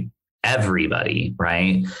 virtually everybody,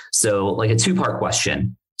 right? So like a 2-part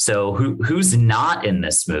question. So who's not in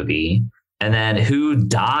this movie? And then who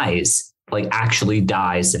dies, like actually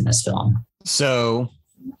dies in this film? So,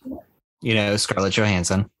 Scarlett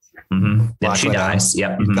Johansson. Yeah, she dies.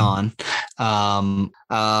 Yep. Gone. And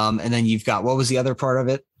then you've got, what was the other part of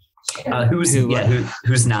it? Who's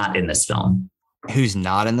not in this film? Who's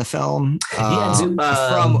not in the film?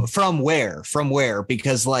 From where?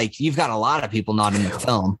 Because like you've got a lot of people not in the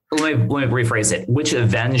film. Let me rephrase it. Which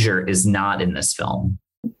Avenger is not in this film?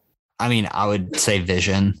 I mean, I would say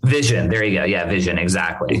Vision. Vision. There you go. Yeah, Vision.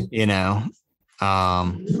 Exactly. Vision.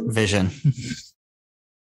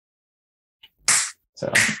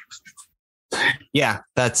 So, yeah,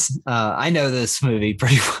 that's. I know this movie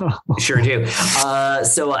pretty well. Sure do.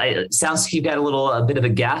 So it sounds like you've got a bit of a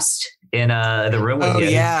guest in the room with you. Oh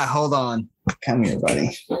yeah, hold on. Come here,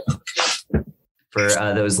 buddy. For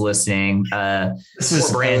those listening, this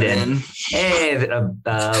is Brandon. Odin. Hey,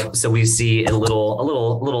 so we see a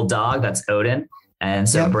little dog. That's Odin, and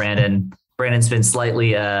so Brandon's been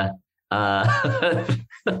slightly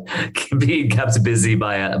being kept busy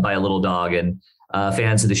by a little dog, and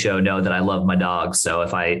fans of the show know that I love my dog. So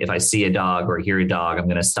if I see a dog or hear a dog, I'm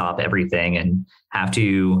going to stop everything and have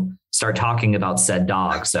to start talking about said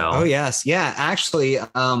dog. So yes, yeah, actually,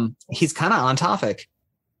 he's kind of on topic.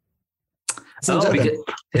 Because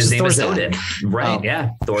his name is Odin, right?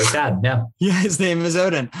 Yeah, Thor's dad. Yeah, his name is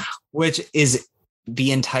Odin, which is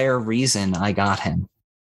the entire reason I got him.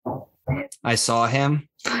 I saw him,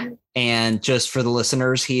 and just for the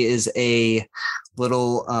listeners, he is a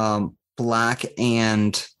little black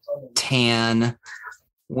and tan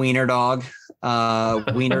wiener dog.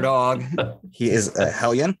 He is a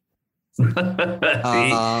hellion. You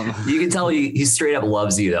can tell he straight up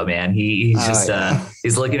loves you though, man. He's just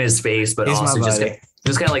he's looking at his face, but he's also just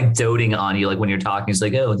Just kind of like doting on you, like when you're talking, he's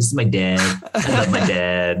like, "Oh, this is my dad. I love my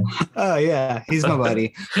dad." Oh yeah, he's my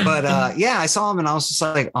buddy. But yeah, I saw him and I was just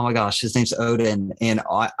like, "Oh my gosh, his name's Odin." And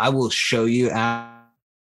I will show you after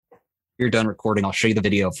you're done recording. I'll show you the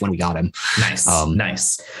video of when we got him. Nice,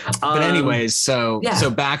 nice. But anyways, so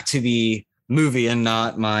back to the movie and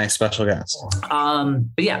not my special guest. But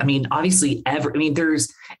yeah, I mean, obviously,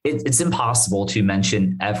 it's impossible to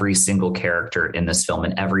mention every single character in this film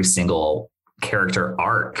and every single character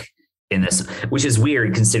arc in this, which is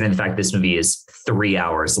weird considering the fact this movie is 3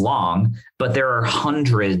 hours long, but there are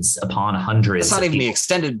hundreds upon hundreds. It's not even the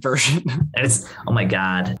extended version. And it's, oh my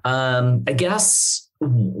God. I guess,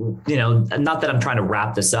 not that I'm trying to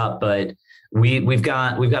wrap this up, but we've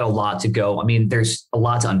got a lot to go. I mean, there's a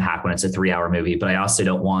lot to unpack when it's a 3 hour movie, but I also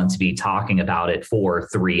don't want to be talking about it for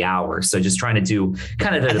 3 hours. So just trying to do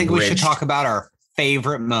kind of, I think we should talk about our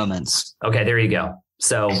favorite moments. Okay, there you go.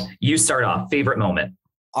 So you start off, favorite moment.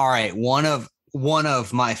 All right. One of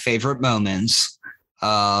my favorite moments.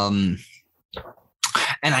 And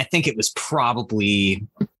I think it was probably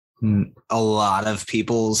a lot of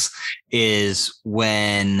people's, is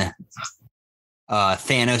when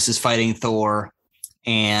Thanos is fighting Thor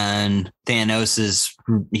and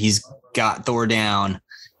he's got Thor down,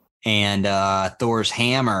 and Thor's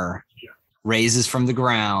hammer raises from the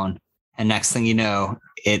ground. And next thing you know,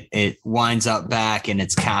 it winds up back and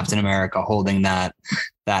it's Captain America holding that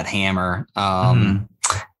hammer. And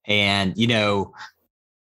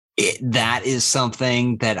that is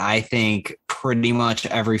something that I think pretty much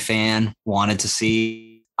every fan wanted to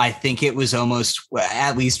see. I think it was almost,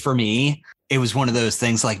 at least for me, it was one of those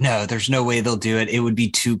things like, no, there's no way they'll do it. It would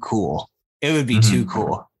be too cool. It would be too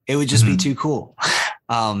cool. It would just be too cool.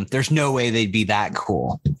 There's no way they'd be that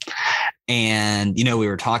cool. And, we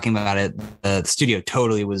were talking about it. The studio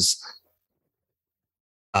totally was,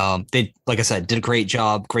 they, like I said, did a great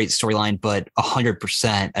job, great storyline, but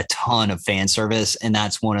 100% a ton of fan service. And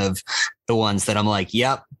that's one of the ones that I'm like,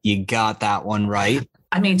 yep, you got that one right.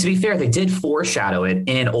 I mean, to be fair, they did foreshadow it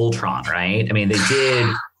in Ultron, right? I mean, they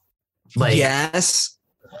did yes,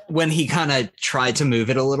 when he kind of tried to move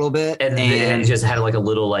it a little bit and just had like a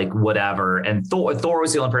little like whatever. And Thor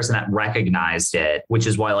was the only person that recognized it, which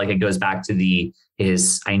is why like it goes back to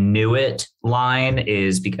his "I knew it" line,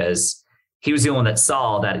 is because he was the only one that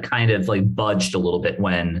saw that kind of like budged a little bit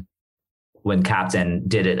when Captain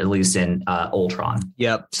did it, at least in Ultron.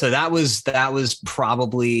 Yep. So that was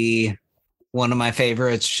probably one of my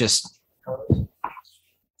favorites, just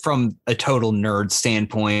from a total nerd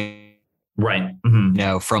standpoint. Right.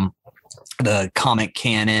 From the comic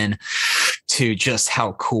canon to just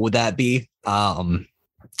how cool would that be?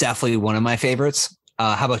 Definitely one of my favorites.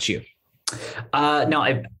 How about you? No,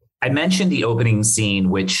 I mentioned the opening scene,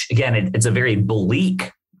 which again, it's a very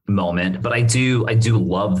bleak moment, but I do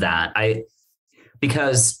love that.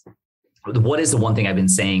 Because what is the one thing I've been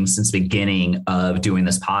saying since the beginning of doing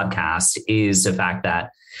this podcast is the fact that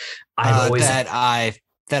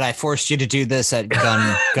that I forced you to do this at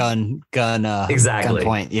gun exactly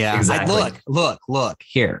gunpoint. Yeah. Exactly. Look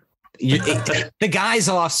here. The guy's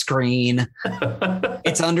off screen.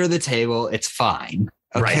 It's under the table. It's fine.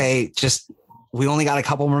 Okay. Right. Just, we only got a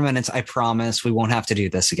couple more minutes. I promise we won't have to do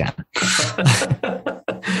this again.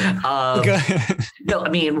 No, I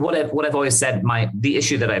mean, what I've always said, the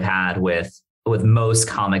issue that I've had with most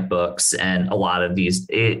comic books and a lot of these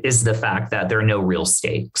is the fact that there are no real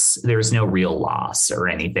stakes. There's no real loss or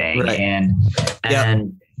anything. Right. And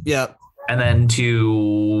then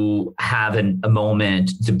to have a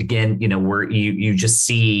moment to begin, where you just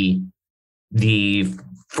see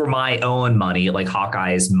for my own money, like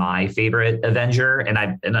Hawkeye is my favorite Avenger,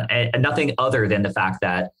 and nothing other than the fact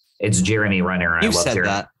that it's Jeremy Renner. And You've said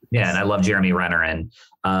that. Yeah, and I love Jeremy Renner, and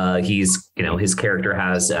he's, his character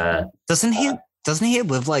has. Doesn't he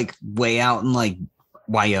live like way out in like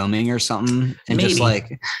Wyoming or something? And maybe. Just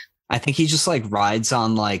like, I think he just like rides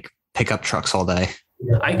on like pickup trucks all day.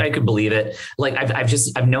 I could believe it. Like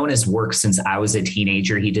I've known his work since I was a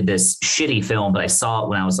teenager. He did this shitty film, but I saw it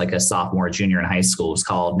when I was like a sophomore, junior in high school. It was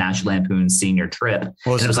called National Lampoon's Senior Trip.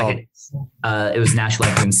 What was it called? It was National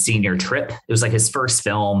Lampoon's Senior Trip. It was like his first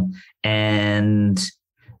film, and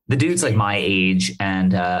the dude's like my age.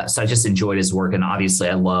 And so I just enjoyed his work. And obviously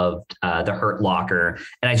I loved The Hurt Locker,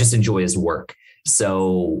 and I just enjoy his work.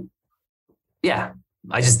 So yeah,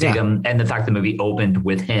 I just dig him. And the fact the movie opened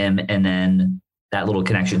with him and then that little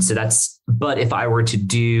connection. So but if I were to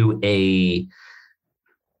do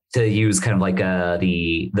to use kind of like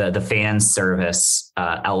the fan service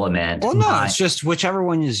element. Well, no, it's just whichever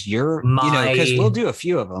one is because we'll do a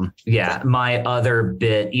few of them. Yeah. My other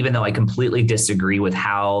bit, even though I completely disagree with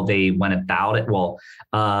how they went about it,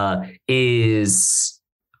 is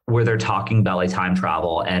where they're talking about like time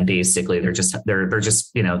travel, and basically they're just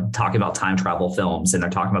talking about time travel films, and they're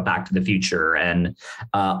talking about Back to the Future and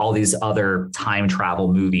all these other time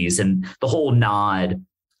travel movies, and the whole nod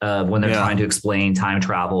when they're trying to explain time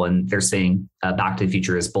travel, and they're saying Back to the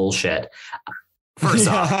Future is bullshit. First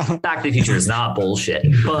off, Back to the Future is not bullshit,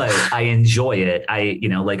 but I enjoy it.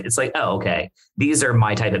 It's like, oh, okay, these are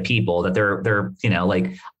my type of people that they're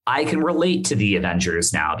like, I can relate to the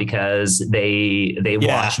Avengers now because they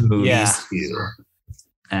watch movies too.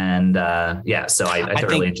 And so I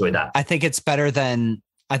thoroughly enjoyed that. I think it's better than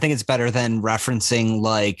referencing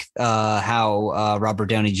like how Robert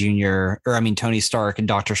Downey Jr. Tony Stark and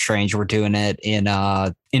Doctor Strange were doing it in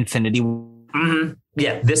Infinity. Mm-hmm.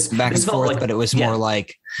 Yeah, this back this and felt forth, but it was more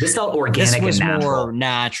like this felt organic. This was and natural. More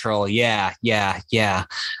natural. Yeah.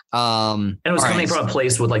 And it was coming from a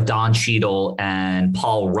place with like Don Cheadle and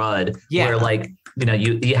Paul Rudd, where like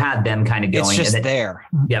you had them kind of going. It's just there.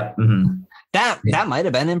 Yeah. Mm-hmm. That might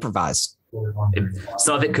have been improvised.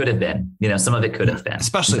 Some of it could have been. Some of it could have been,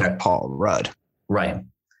 especially with Paul Rudd. Right.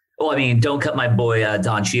 Well, I mean, don't cut my boy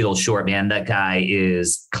Don Cheadle short, man. That guy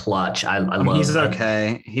is clutch. I love. He's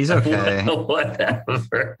okay. He's okay.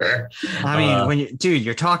 Whatever. I mean,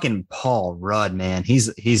 you're talking Paul Rudd, man. He's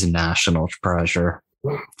a national treasure.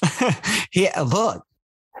 Look,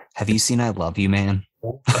 have you seen I Love You, Man?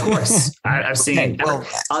 Of course, I've seen. Okay, well,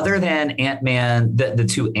 other than Ant-Man, the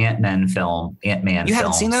two Ant-Man films. You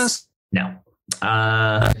haven't seen those? No.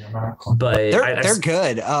 But they're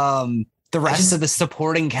good. The rest of the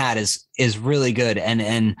supporting cast is really good,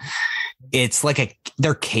 and it's like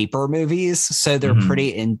they're caper movies, so they're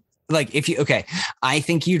pretty I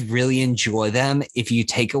think you'd really enjoy them if you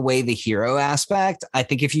take away the hero aspect. I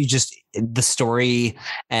think if you just the story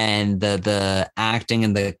and the acting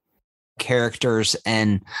and the characters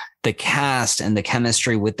and the cast and the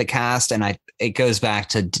chemistry with the cast, and it goes back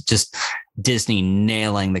to just Disney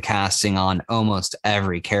nailing the casting on almost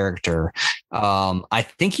every character. I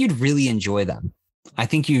think you'd really enjoy them. I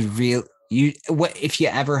think if you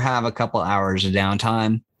ever have a couple hours of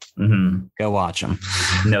downtime, go watch them.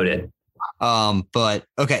 Noted. But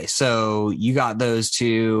okay, so you got those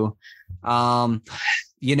two. I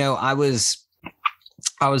was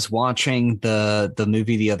watching the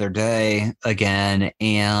movie the other day again,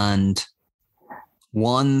 and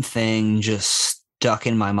one thing just stuck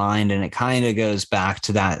in my mind, and it kind of goes back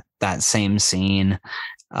to that same scene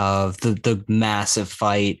of the massive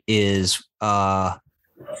fight is I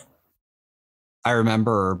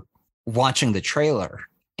remember watching the trailer,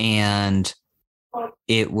 and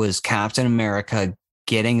it was Captain America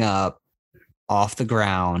getting up off the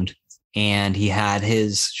ground, and he had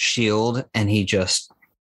his shield, and he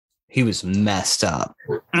was messed up,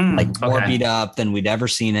 more beat up than we'd ever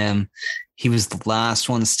seen him. He was the last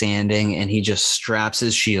one standing, and he just straps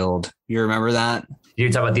his shield. You remember that? You're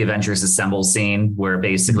talking about the Avengers Assemble scene where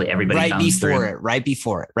basically everybody comes through. Right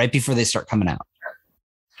before they start coming out.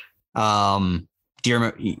 Do you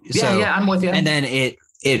remember? Yeah, I'm with you. And then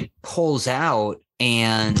it pulls out,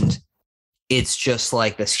 and it's just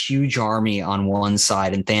like this huge army on one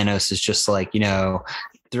side, and Thanos is just like,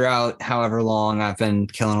 throughout however long I've been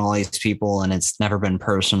killing all these people, and it's never been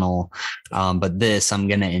personal. But this, I'm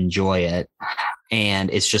going to enjoy it. And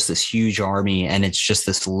it's just this huge army, and it's just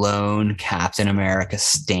this lone Captain America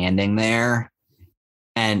standing there.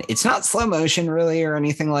 And it's not slow motion really or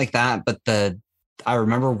anything like that. But I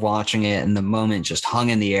remember watching it, and the moment just hung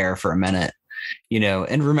in the air for a minute,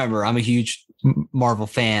 and remember, I'm a huge Marvel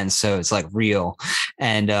fan, so it's like real.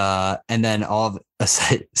 And then all of a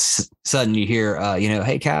sudden you hear,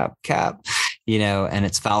 hey, Cap, and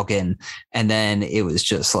it's Falcon. And then it was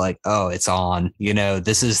just like, oh, it's on,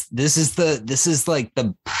 this is like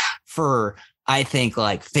for, I think,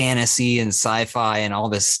 like fantasy and sci-fi and all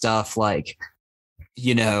this stuff. Like,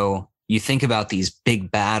 you think about these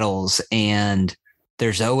big battles, and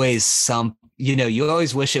there's always you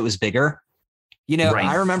always wish it was bigger. Right.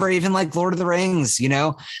 I remember even like Lord of the Rings,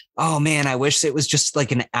 oh man, I wish it was just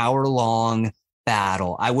like an hour long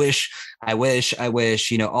battle. I wish,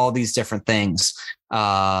 all these different things.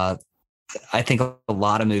 I think a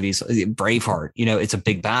lot of movies, Braveheart, it's a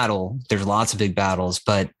big battle. There's lots of big battles,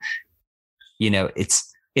 but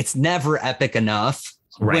it's never epic enough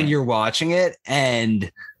when you're watching it.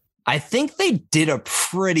 And I think they did a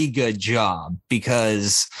pretty good job,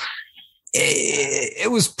 because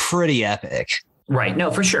it was pretty epic. Right.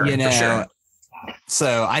 No, for sure. For sure.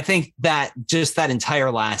 So I think that just that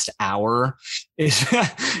entire last hour is,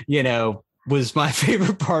 was my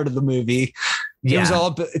favorite part of the movie. It was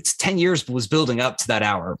it's 10 years was building up to that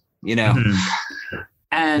hour,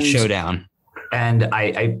 and showdown. And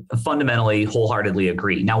I fundamentally wholeheartedly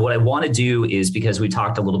agree. Now, what I want to do is, because we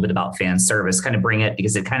talked a little bit about fan service, kind of bring it,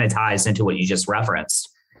 because it kind of ties into what you just referenced.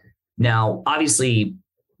 Now, obviously,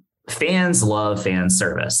 fans love fan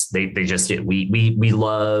service. They just do. We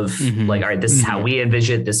love like, all right, this is how we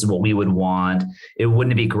envision it. This is what we would want.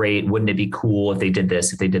 Wouldn't it be great? Wouldn't it be cool if they did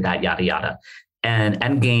this, if they did that, yada, yada. And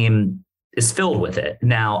Endgame is filled with it.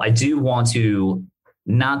 Now, I do want to,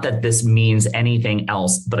 not that this means anything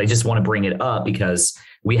else, but I just want to bring it up because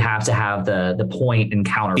we have to have the point and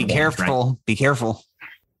counterpoint. Be careful. Right? Be careful.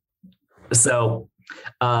 So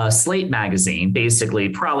Slate magazine basically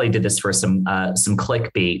probably did this for some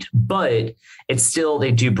clickbait, but it's still,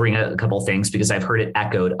 they do bring a couple things because I've heard it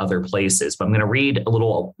echoed other places. But I'm going to read a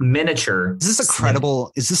little miniature. Is this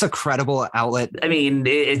a credible outlet? I mean,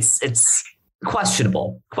 it's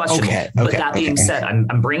questionable. Okay. But that being said,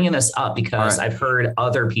 I'm bringing this up because I've heard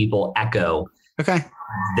other people echo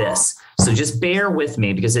this. So just bear with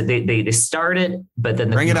me because they started, but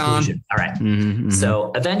then bring conclusion. It on. All right.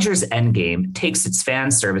 So Avengers Endgame takes its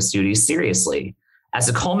fan service duties seriously. As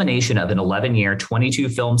a culmination of an 11-year,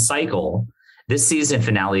 22-film cycle, this season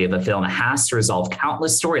finale of a film has to resolve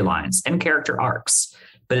countless storylines and character arcs.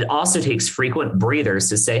 But it also takes frequent breathers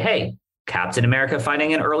to say, hey, Captain America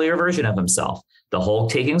fighting an earlier version of himself, the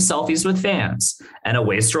Hulk taking selfies with fans, and a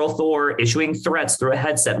wastrel Thor issuing threats through a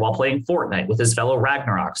headset while playing Fortnite with his fellow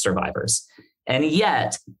Ragnarok survivors. And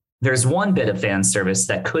yet, there's one bit of fan service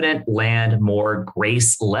that couldn't land more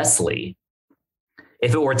gracelessly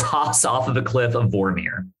if it were tossed off of a cliff of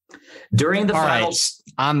Vormir. During the final...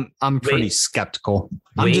 I'm pretty skeptical.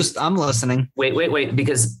 I'm listening. Wait,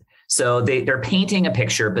 because... So they're painting a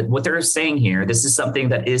picture, but what they're saying here, this is something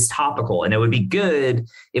that is topical. And it would be good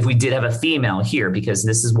if we did have a female here, because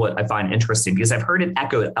this is what I find interesting, because I've heard it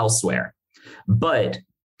echoed elsewhere. But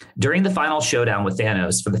during the final showdown with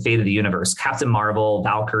Thanos for the fate of the universe, Captain Marvel,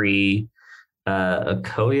 Valkyrie,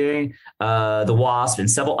 Okoye, the Wasp, and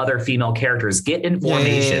several other female characters get in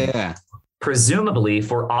formation. Presumably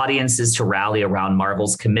for audiences to rally around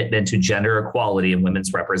Marvel's commitment to gender equality and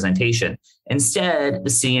women's representation. Instead, the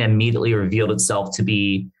scene immediately revealed itself to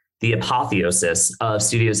be the apotheosis of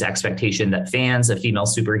studios' expectation that fans of female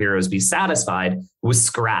superheroes be satisfied with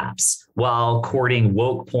scraps while courting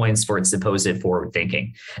woke points for its supposed forward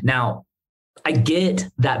thinking. Now, I get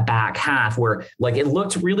that back half where like it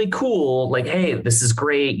looked really cool, like, hey, this is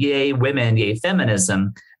great, yay women, yay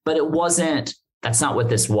feminism, but it wasn't. That's not what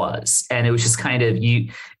this was. And it was just kind of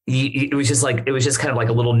it was just kind of like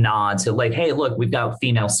a little nod to like, hey, look, we've got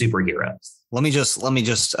female superheroes. Let me just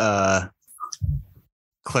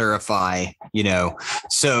clarify,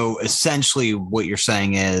 so essentially what you're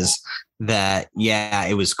saying is that, yeah,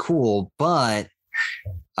 it was cool, but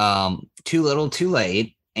too little, too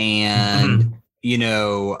late. And,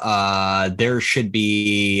 there should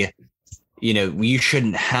be, you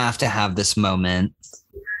shouldn't have to have this moment.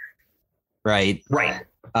 Right.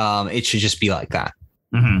 It should just be like that.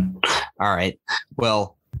 All right.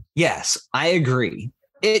 Well, yes, I agree.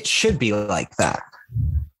 It should be like that.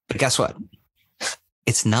 But guess what?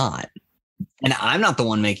 It's not. And I'm not the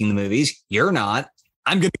one making the movies. You're not.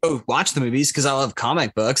 I'm going to go watch the movies because I love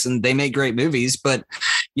comic books and they make great movies. But,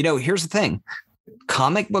 here's the thing.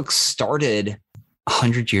 Comic books started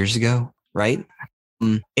 100 years ago, right?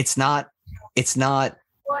 It's not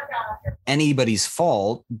anybody's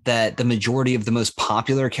fault that the majority of the most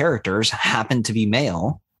popular characters happen to be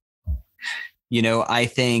male. I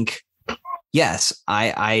think, yes,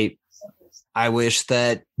 I wish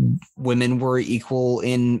that women were equal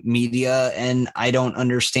in media, and I don't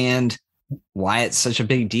understand why it's such a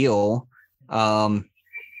big deal.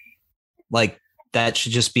 Like that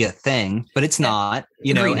should just be a thing, but it's not,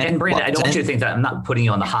 And Brandon, I don't want you to think that I'm not putting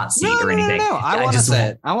you on the hot seat or anything. No. I want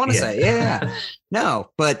to say, yeah. No,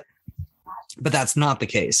 but that's not the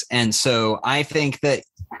case. And so I think that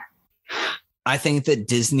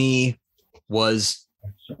Disney was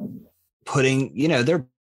putting, their,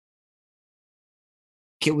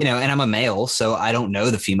 and I'm a male, so I don't know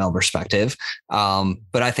the female perspective. But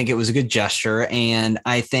I think it was a good gesture. And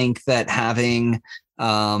I think that having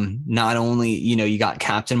not only, you got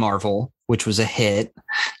Captain Marvel, which was a hit.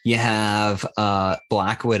 You have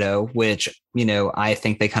Black Widow, which, I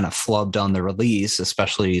think they kind of flubbed on the release,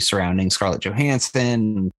 especially surrounding Scarlett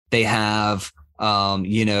Johansson. They have,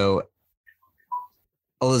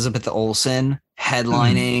 Elizabeth Olsen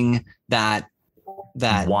headlining that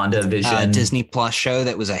WandaVision Disney Plus show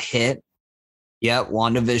that was a hit. Yeah,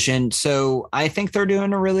 WandaVision. So I think they're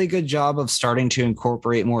doing a really good job of starting to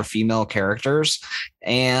incorporate more female characters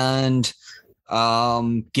and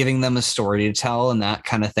giving them a story to tell and that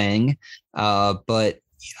kind of thing. But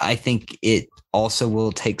I think it also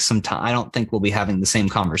will take some time. I don't think we'll be having the same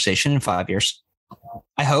conversation in 5 years.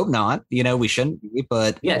 I hope not. We shouldn't be,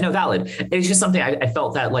 but yeah, no, valid. It's just something I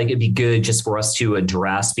felt that like it'd be good just for us to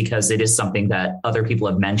address because it is something that other people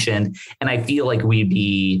have mentioned, and I feel like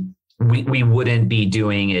we wouldn't be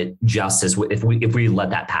doing it justice if we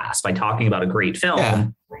let that pass by talking about a great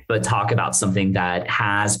film, but talk about something that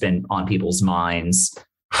has been on people's minds.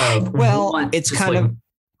 It's kind of.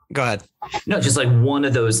 Go ahead. No, just like one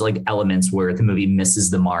of those like elements where the movie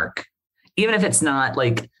misses the mark, even if it's not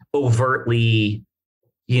like overtly,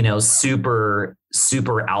 super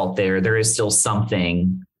out there. There is still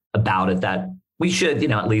something about it that we should,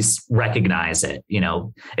 at least recognize it.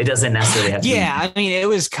 It doesn't necessarily have to be. I mean, it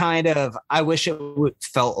was kind of, I wish it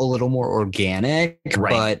felt a little more organic,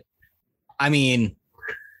 right. But I mean,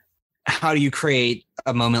 how do you create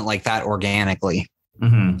a moment like that organically?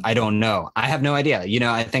 Mm-hmm. I don't know. I have no idea.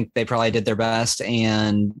 I think they probably did their best,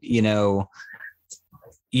 and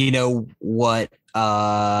what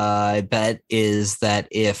I bet is that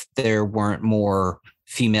if there weren't more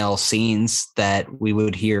female scenes, that we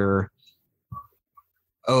would hear,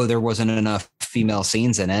 oh, there wasn't enough female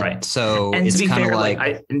scenes in it. Right. So and it's kind of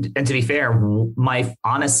and to be fair,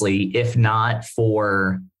 honestly, if not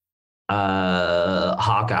for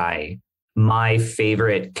Hawkeye, my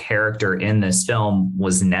favorite character in this film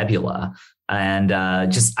was Nebula. And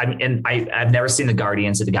I've never seen the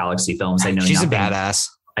Guardians of the Galaxy films. I know she's nothing. A badass.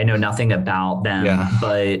 I know nothing about them,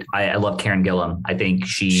 but I love Karen Gillan. I think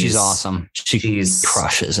she's awesome. She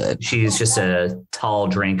crushes it. She's just a tall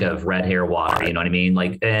drink of red hair water. You know what I mean?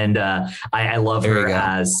 Like, and I love her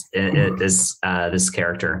as this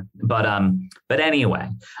character. But anyway.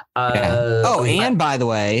 And by the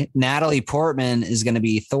way, Natalie Portman is going to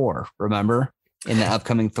be Thor. Remember? In the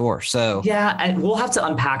upcoming Thor. So yeah, and we'll have to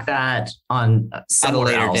unpack that on some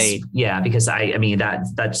later date. Yeah, because I mean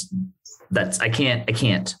that's I can't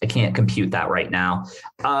compute that right now.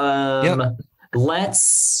 Where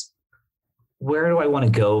do I want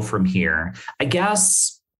to go from here? I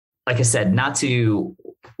guess, like I said, not to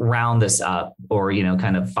round this up or,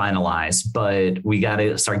 kind of finalize, but we got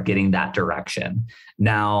to start getting that direction.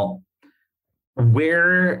 Now,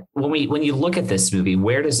 when you look at this movie,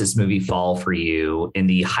 where does this movie fall for you in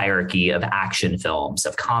the hierarchy of action films,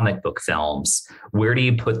 of comic book films? Where do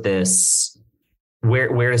you put this?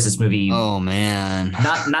 Where is this movie? Oh man,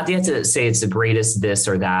 not that you have to say it's the greatest this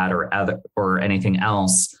or that or anything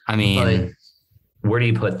else. I mean, but where do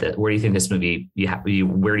you put that? Where do you think this movie? Where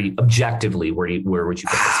would you put this film?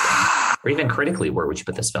 Or even critically, where would you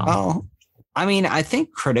put this film? Oh, I mean, I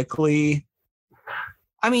think critically,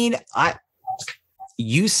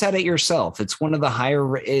 you said it yourself. It's one of the higher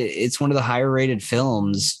rated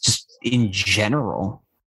films just in general,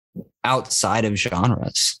 outside of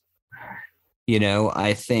genres.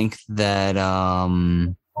 I think that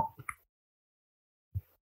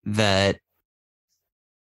that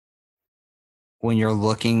when you're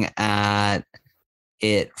looking at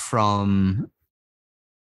it from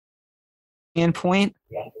standpoint,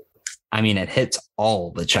 I mean, it hits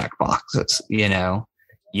all the check boxes. You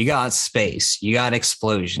got space, you got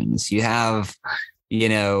explosions, you have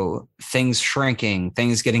things shrinking,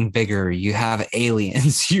 things getting bigger. You have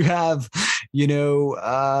aliens. You have,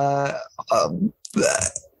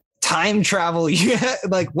 time travel. You have,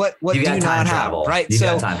 like what you do not have, right? You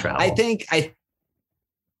got time travel. I think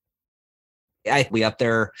we up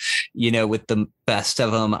there, with the best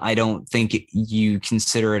of them. I don't think you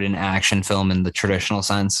consider it an action film in the traditional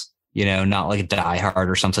sense. Not like a Die Hard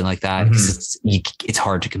or something like that. Mm-hmm. It's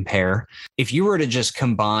hard to compare. If you were to just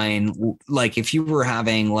combine, like if you were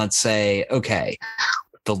having, let's say, okay,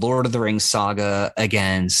 the Lord of the Rings saga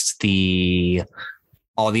against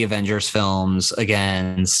all the Avengers films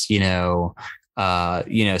against, some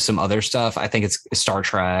other stuff. I think it's Star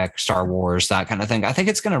Trek, Star Wars, that kind of thing. I think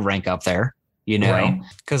it's going to rank up there,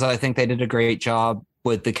 because I think they did a great job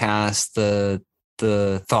with the cast, the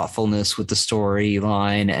thoughtfulness with the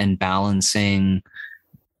storyline and balancing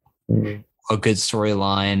a good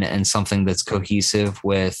storyline and something that's cohesive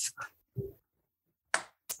with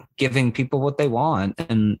giving people what they want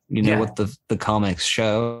and what the comics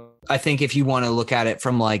show. I think if you want to look at it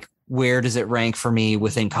from like, where does it rank for me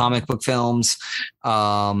within comic book films?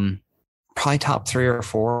 Probably top 3 or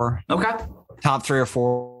 4. Okay. Top 3 or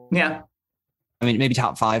 4. Yeah. I mean, maybe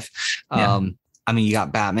top 5. Yeah. I mean, you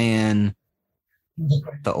got Batman,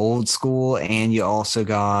 the old school, and you also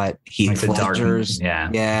got Heath Ledger's.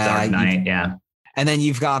 Dark Knight. Yeah. And then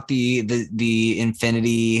you've got the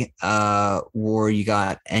Infinity War, you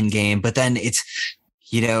got Endgame, but then it's,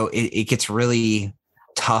 it gets really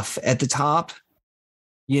tough at the top,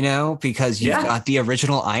 because you've got the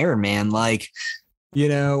original Iron Man, like,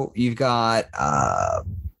 you've got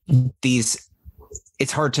these,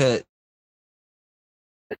 it's hard to,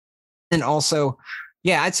 and also,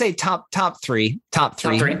 yeah, I'd say top three.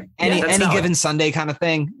 Any given Sunday kind of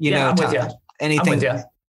thing, I'm with you. Anything, I'm with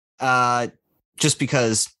you. Just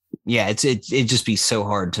because, it'd just be so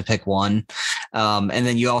hard to pick one. And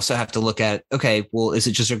then you also have to look at, okay, well, is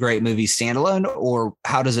it just a great movie standalone, or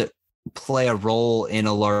how does it play a role in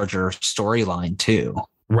a larger storyline too?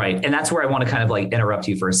 Right. And that's where I want to kind of like interrupt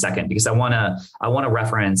you for a second, because I want to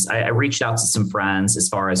reference, I reached out to some friends as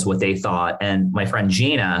far as what they thought. And my friend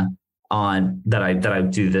Gina that I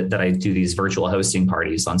do these virtual hosting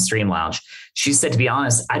parties on Stream Lounge, she said, to be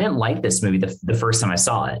honest, I didn't like this movie the first time I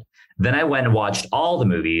saw it. Then I went and watched all the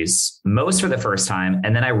movies, most for the first time.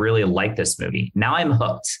 And then I really liked this movie. Now I'm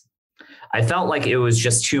hooked. I felt like it was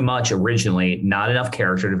just too much originally, not enough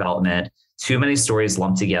character development, too many stories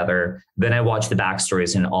lumped together. Then I watched the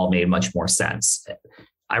backstories and it all made much more sense.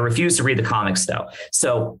 I refuse to read the comics though.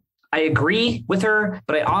 So I agree with her,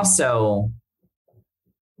 but I also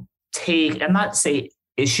I'm not say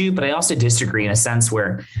issue, but I also disagree in a sense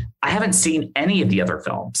where I haven't seen any of the other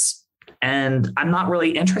films and I'm not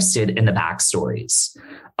really interested in the backstories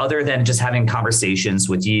other than just having conversations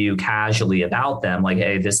with you casually about them. Like,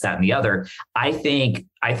 hey, this, that, and the other. I think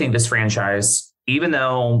this franchise, even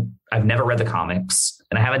though I've never read the comics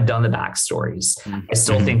and I haven't done the backstories, I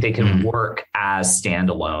still think they can work as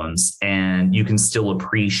standalones and you can still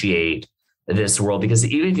appreciate this world, because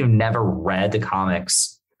even if you've never read the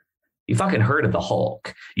comics, you fucking heard of the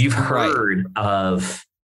Hulk. You've heard of,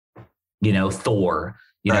 Thor.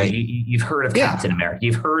 You've heard of Captain America.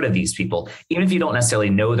 You've heard of these people, even if you don't necessarily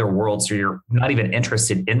know their worlds or you're not even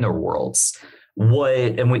interested in their worlds.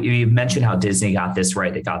 You mentioned how Disney got this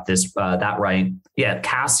right. They got this, that right. Yeah.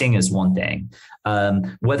 Casting is one thing.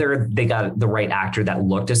 Whether they got the right actor that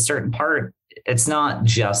looked a certain part, it's not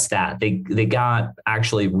just that they got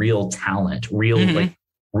actually real talent,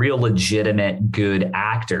 real legitimate good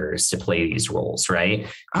actors to play these roles, right?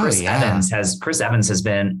 Chris Evans has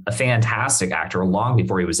been a fantastic actor long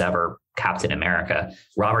before he was ever Captain America.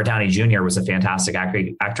 Robert Downey Jr. was a fantastic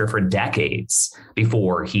actor for decades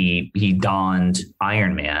before he donned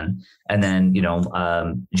Iron Man. And then,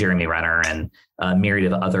 Jeremy Renner and a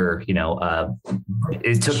myriad of other,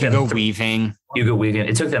 it took Hugo Weaving.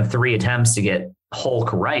 It took them 3 attempts to get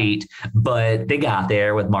Hulk right, but they got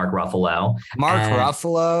there with Mark Ruffalo.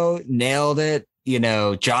 Ruffalo nailed it.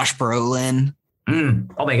 Josh Brolin.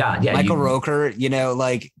 Oh my God. Yeah. Michael Rooker,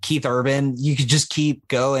 like Keith Urban, you could just keep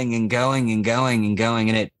going and going and going and going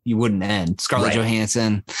and you wouldn't end. Scarlett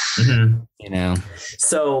Johansson,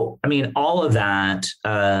 So, I mean, all of that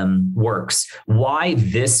works. Why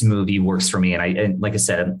this movie works for me. And like I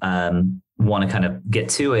said, want to kind of get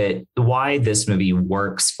to it. Why this movie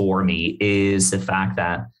works for me is the fact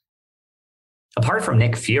that apart from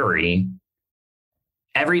Nick Fury,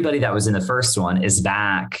 everybody that was in the first one is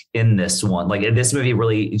back in this one. Like, this movie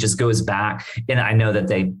really just goes back. And I know that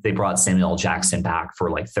they brought Samuel L. Jackson back for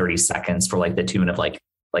like 30 seconds for like the tune of like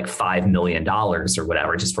 $5 million or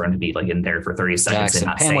whatever, just for him to be like in there for 30 seconds and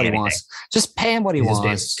not say anything. Just pay him what he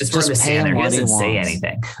wants. Just for him to stand there. He doesn't say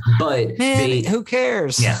anything. But who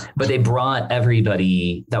cares? Yeah. But they brought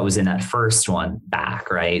everybody that was in that first one back,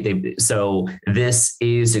 right? So this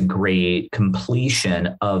is a great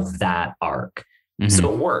completion of that arc.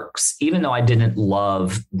 So it works, even though I didn't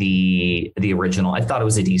love the original. I thought it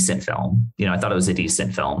was a decent film.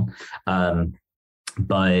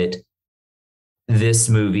 But this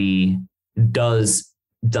movie does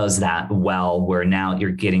that well, where now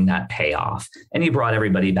you're getting that payoff, and you brought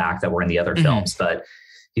everybody back that were in the other films. But,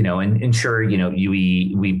 and sure,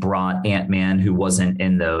 we brought Ant-Man, who wasn't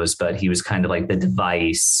in those, but he was kind of like the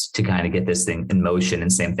device to kind of get this thing in motion.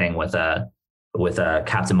 And same thing with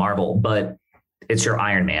Captain Marvel, but it's your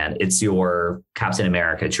Iron Man, it's your Captain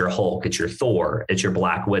America, it's your Hulk, it's your Thor, it's your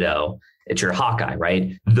Black Widow, it's your Hawkeye,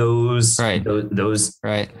 right? Those are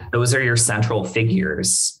your central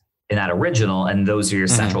figures in that original, and those are your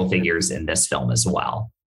central figures in this film as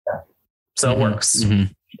well. So it works.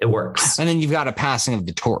 It works. And then you've got a passing of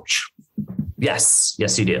the torch. Yes,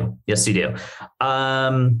 you do.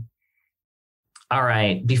 All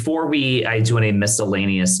right. Before I do any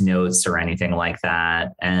miscellaneous notes or anything like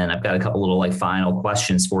that, and I've got a couple little like final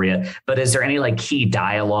questions for you, but is there any like key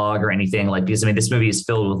dialogue or anything like, because I mean, this movie is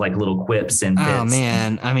filled with like little quips and bits. Oh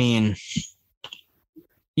man. I mean,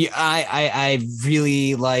 Yeah, I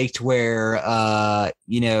really liked where I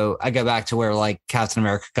go back to where like Captain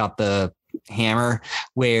America got the hammer,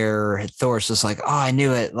 where Thor's just like, oh, I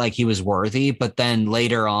knew it, like he was worthy. But then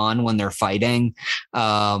later on when they're fighting,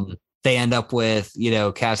 they end up with,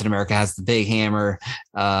 Captain America has the big hammer,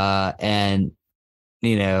 and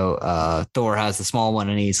Thor has the small one,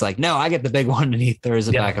 and he's like, no, I get the big one, and he throws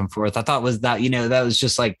it back and forth. I thought that was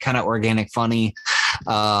just like kind of organic funny.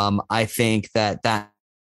 I think that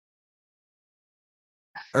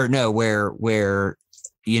or no, where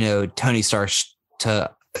Tony Stark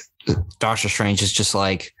to Doctor Strange is just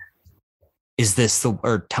like, is this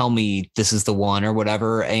or tell me this is the one or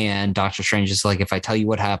whatever, and Doctor Strange is like, if I tell you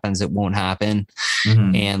what happens, it won't happen.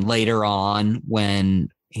 And later on when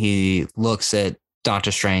he looks at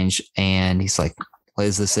Doctor Strange and he's like, well,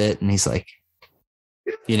 is this it? And he's like,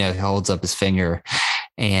 he holds up his finger,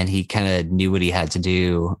 and he kind of knew what he had to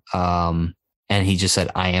do. And he just said,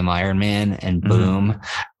 I am Iron Man, and boom,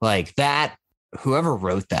 like that. Whoever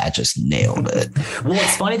wrote that just nailed it. Well,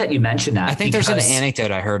 it's funny that you mentioned that. I think there's an anecdote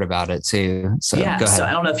I heard about it too. So yeah, go ahead. So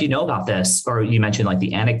I don't know if you know about this, or you mentioned like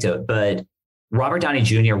the anecdote, but Robert Downey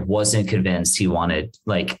Jr. wasn't convinced he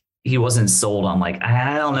wasn't sold on like,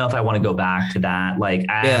 I don't know if I want to go back to that. Like,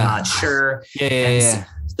 I'm not sure.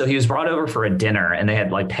 So he was brought over for a dinner, and they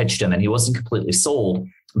had like pitched him, and he wasn't completely sold.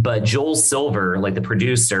 But Joel Silver, like the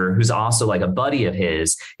producer, who's also like a buddy of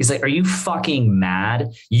his, he's like, are you fucking mad?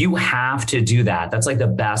 You have to do that. That's like the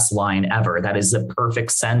best line ever. That is the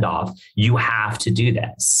perfect send off. You have to do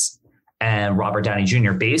this. And Robert Downey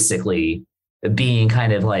Jr. basically being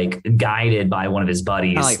kind of like guided by one of his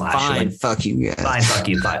buddies. Like, fine, fuck you guys. Fine, fuck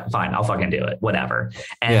you. Fine, I'll fucking do it. Whatever.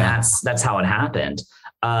 And that's how it happened.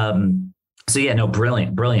 So yeah, no,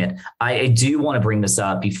 brilliant. I do want to bring this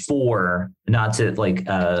up before, not to like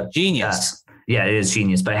genius. Yeah, it is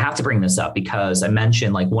genius, but I have to bring this up because I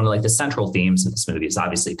mentioned like one of like the central themes of this movie is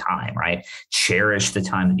obviously time, right? Cherish the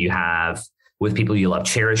time that you have with people you love.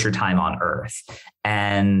 Cherish your time on Earth.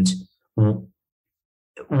 And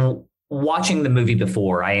watching the movie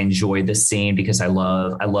before, I enjoyed this scene because I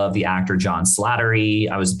love the actor John Slattery.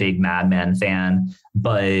 I was a big Mad Men fan,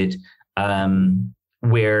 but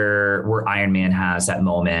where Iron Man has that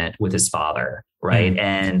moment with his father, right?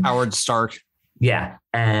 And Howard Stark. Yeah.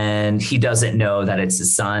 And he doesn't know that it's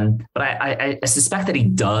his son, but I suspect that he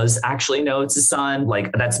does actually know it's his son.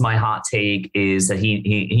 Like, that's my hot take, is that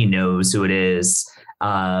he knows who it is.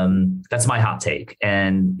 That's my hot take.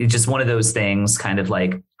 And it's just one of those things, kind of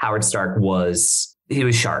like Howard Stark he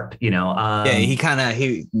was sharp, he knew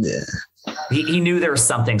there was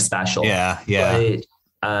something special. Yeah. But,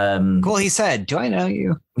 cool. He said, do I know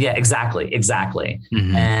you? Yeah, exactly.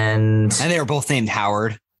 Mm-hmm. And they were both named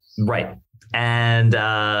Howard. Right. And,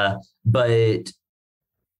 but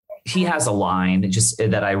he has a line just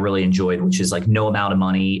that I really enjoyed, which is like, no amount of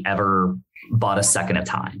money ever bought a second of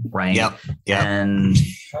time. Right. Yep. And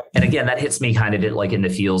again, that hits me kind of like in the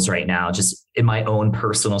feels right now, just in my own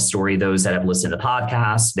personal story. Those that have listened to the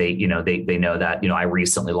podcast, they know that, I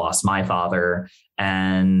recently lost my father,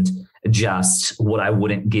 and just what I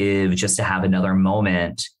wouldn't give just to have another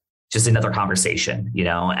moment, just another conversation,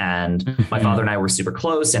 and my father and I were super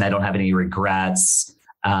close, and I don't have any regrets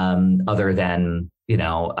other than,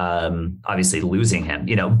 obviously losing him,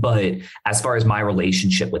 but as far as my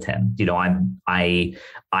relationship with him, I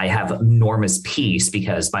have enormous peace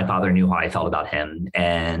because my father knew how I felt about him.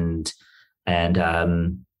 And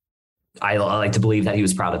I like to believe that he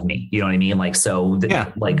was proud of me. You know what I mean? Like, so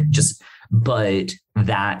but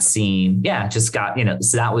that scene, just got,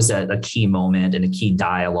 so that was a key moment and a key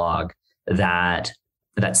dialogue that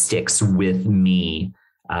sticks with me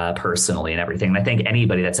personally and everything. And I think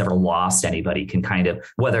anybody that's ever lost anybody can kind of,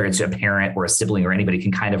 whether it's a parent or a sibling or anybody,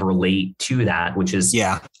 can kind of relate to that, which is,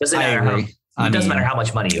 doesn't matter how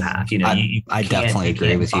much money you have, I definitely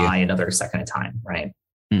agree with you. Buy another second of time. Right.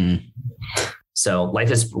 Mm. So life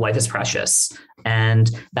is precious. And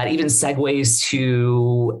that even segues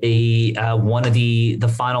to one of the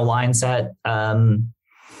final lines that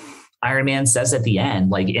Iron Man says at the end,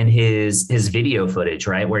 like in his video footage,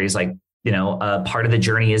 right? Where he's like, part of the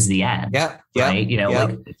journey is the end. Yeah. Right.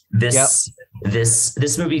 Like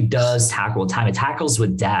this movie does tackle time. It tackles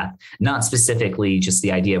with death, not specifically just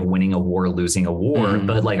the idea of winning a war, losing a war,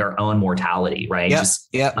 but like our own mortality, right?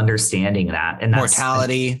 Just understanding that. And that's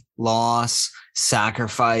mortality, loss,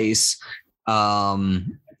 sacrifice.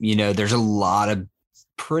 There's a lot of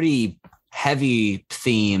pretty heavy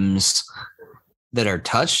themes that are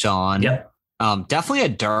touched on. Yep. Definitely a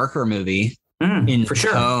darker movie in for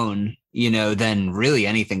sure. tone, than really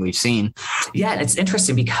anything we've seen. Yeah. And it's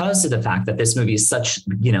interesting because of the fact that this movie is such,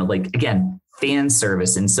 again, fan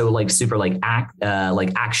service and so like super like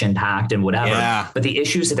action packed and whatever. Yeah. But the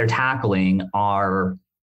issues that they're tackling are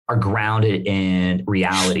grounded in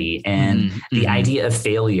reality and the idea of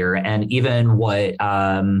failure, and even what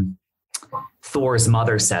Thor's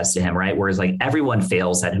mother says to him, right? Whereas like everyone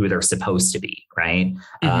fails at who they're supposed to be, right?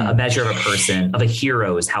 A measure of a person, of a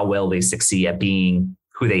hero, is how well they succeed at being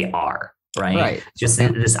who they are. Right. Just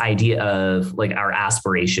this idea of like our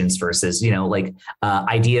aspirations versus, like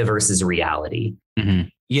idea versus reality.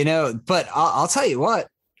 You know, but I'll tell you what,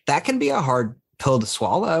 that can be a hard pill to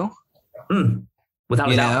swallow. Without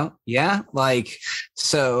a doubt. Yeah. Like,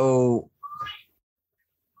 so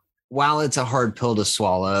while it's a hard pill to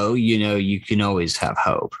swallow, you can always have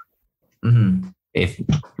hope.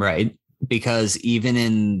 Because even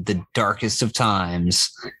in the darkest of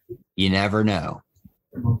times, you never know.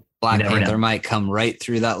 Black Panther might come right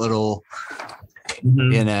through that little,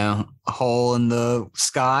 hole in the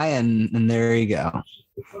sky, and there you go.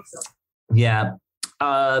 Yeah.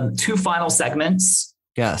 2 final segments.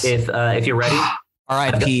 Yes. If you're ready.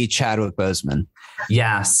 R.I.P. Chadwick Boseman.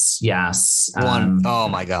 Yes. Oh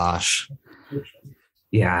my gosh.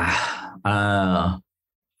 Yeah.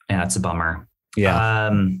 It's a bummer.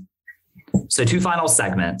 Yeah. So 2 final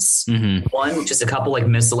segments. One, just a couple like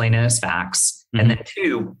miscellaneous facts, and then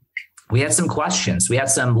 2. We had some questions. We had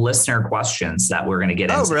some listener questions that we're going to get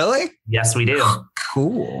into. Oh, really? Yes, we do.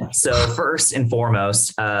 Cool. So first and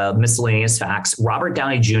foremost, miscellaneous facts. Robert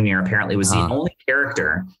Downey Jr. apparently was the only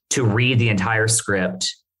character to read the entire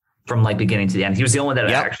script from like beginning to the end. He was the only one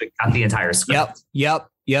that actually got the entire script. Yep.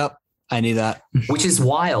 I knew that. Which is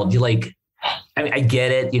wild. I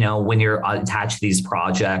get it, when you're attached to these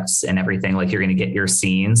projects and everything, like you're going to get your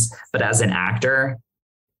scenes, but as an actor,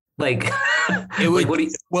 like, it would. What do you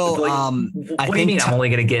mean? I'm only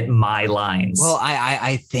going to get my lines. Well,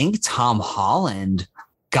 I think Tom Holland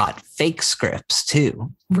got fake scripts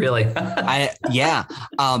too. Really?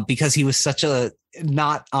 Because he was such a,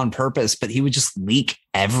 not on purpose, but he would just leak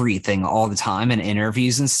everything all the time in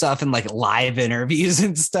interviews and stuff, and like live interviews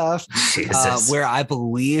and stuff. Where I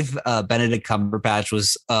believe Benedict Cumberbatch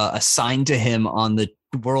was assigned to him on the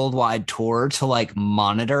worldwide tour to like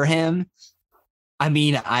monitor him. I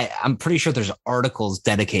mean, I'm pretty sure there's articles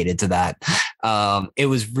dedicated to that. It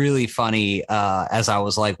was really funny as I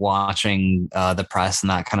was like watching the press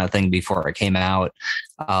and that kind of thing before it came out.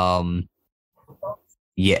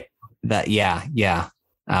 Yeah,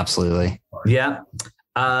 absolutely. Yeah.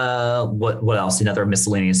 What else? Another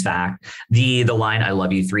miscellaneous fact. The line "I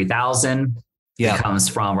love you 3000." It comes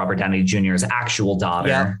from Robert Downey Jr.'s actual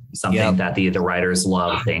daughter. Something that the writers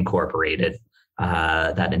loved. They incorporated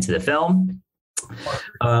that into the film.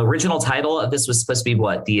 Original title of this was supposed to be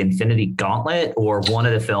what? The Infinity Gauntlet, or one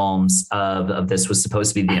of the films of this was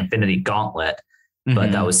supposed to be the Infinity Gauntlet,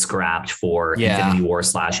 but that was scrapped for Infinity War /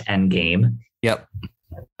 Endgame.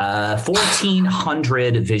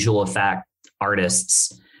 1,400 visual effect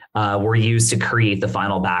artists were used to create the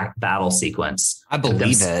final battle sequence. I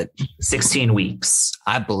believe it. 16 weeks.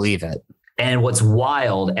 I believe it. And what's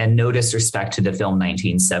wild, and no disrespect to the film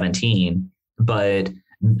 1917, but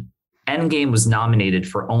Endgame was nominated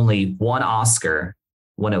for only 1 Oscar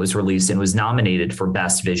when it was released, and was nominated for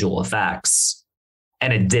Best Visual Effects,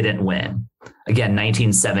 and it didn't win. Again,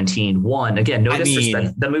 1917 won. Again, no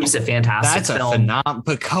disrespect. The movie's a fantastic film.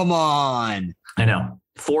 But come on. I know.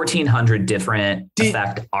 1,400 different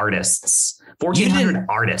effect artists. 1,400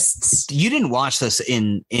 artists. You didn't watch this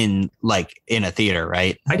in a theater,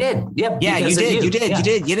 right? I did. Yep. Yeah, you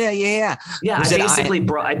did. Yeah.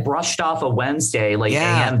 I brushed off a Wednesday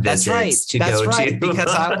AM visits to go to.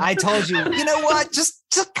 Because I told you, you know what? Just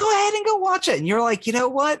go ahead and go watch it. And you're like, you know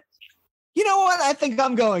what? I think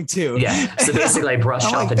I'm going to. Yeah. So basically, I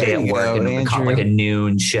brushed off a day at work and caught like a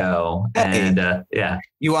noon show. And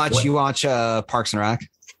you watch Parks and Rec.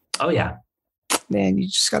 Oh yeah, man, you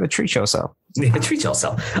just got to treat yourself. Yeah, treat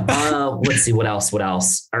yourself. Let's see what else.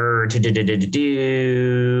 Okay.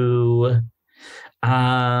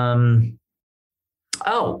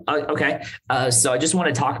 So I just want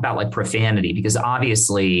to talk about like profanity, because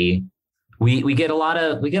obviously we get a lot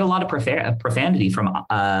of profanity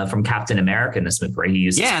from Captain America in this movie, where he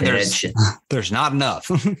uses pitch. There's not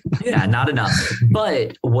enough. Yeah, not enough.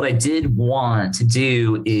 But what I did want to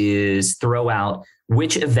do is throw out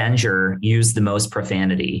which Avenger used the most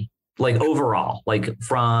profanity, like overall, like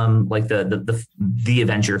from like the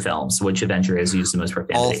Avenger films. Which Avenger has used the most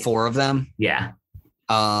profanity? All 4 of them. Yeah.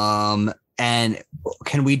 And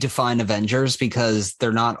can we define Avengers, because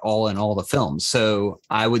they're not all in all the films? So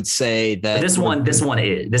I would say that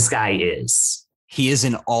this guy is. He is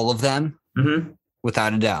in all of them, mm-hmm.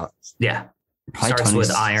 without a doubt. Yeah. Probably Starts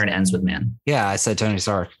with iron, ends with man. Yeah, I said Tony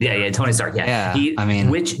Stark. Yeah, Tony Stark. Yeah. I mean,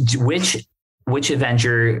 which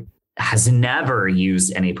Avenger has never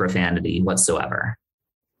used any profanity whatsoever?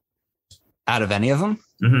 Out of any of them?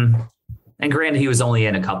 Mm-hmm. And granted, he was only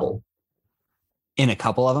in a couple. In a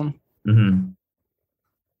couple of them? Mm-hmm.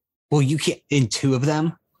 Well, you can't in two of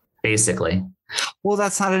them? Basically. Well,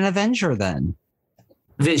 that's not an Avenger then.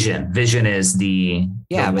 Vision is the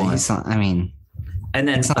but one. he's not. I mean, and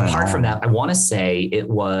then apart from that, I want to say it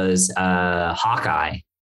was Hawkeye.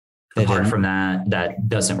 Apart from that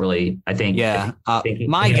doesn't really. I think. Yeah,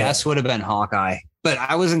 my guess would have been Hawkeye, but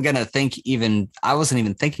I wasn't gonna think even. I wasn't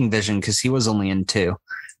even thinking Vision because he was only in 2.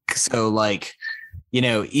 So like,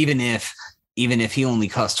 even if he only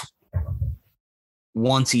cussed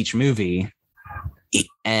once each movie,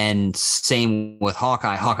 and same with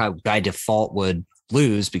Hawkeye by default would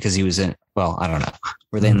lose because he was in. Well, I don't know.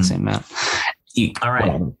 Were they in the same map? All right.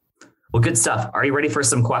 Whatever. Well, good stuff. Are you ready for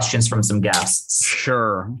some questions from some guests?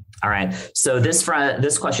 Sure. All right. So this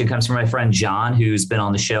question comes from my friend John, who's been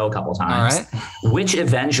on the show a couple times. All right. Which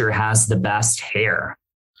Avenger has the best hair?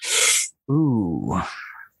 Ooh.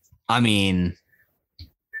 I mean,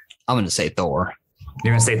 I'm going to say Thor.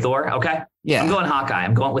 You're going to say Thor? Okay. Yeah. I'm going Hawkeye.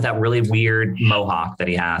 I'm going with that really weird mohawk that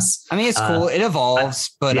he has. I mean, it's cool. It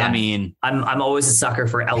evolves, but yeah, I mean, I'm always a sucker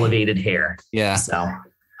for elevated hair. Yeah. So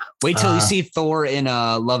wait till you see Thor in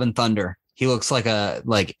Love and Thunder. He looks like a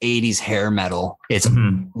 80s hair metal. It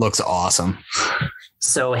looks awesome.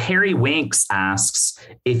 So Harry Winks asks,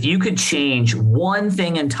 if you could change one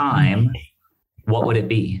thing in time, what would it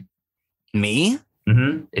be? Me?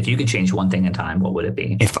 Mm-hmm. If you could change one thing in time, what would it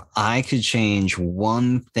be? If I could change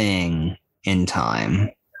one thing in time,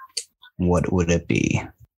 what would it be?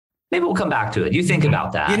 Maybe we'll come back to it. You think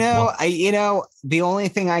about that. The only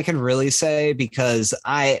thing I can really say, because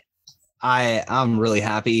I'm really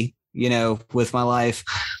happy, with my life.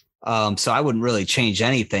 So I wouldn't really change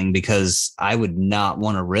anything because I would not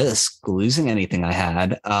want to risk losing anything I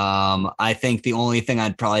had. I think the only thing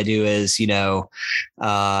I'd probably do is,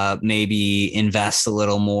 maybe invest a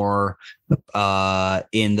little more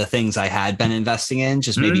in the things I had been investing in,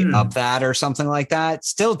 just maybe up that or something like that.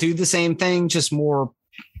 Still do the same thing, just more,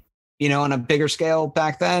 on a bigger scale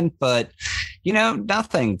back then. But,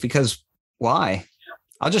 nothing, because why?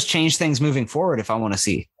 I'll just change things moving forward if I want to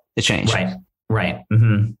see the change. Right.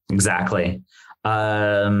 Mm-hmm. Exactly.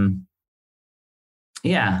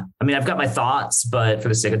 Yeah. I mean, I've got my thoughts, but for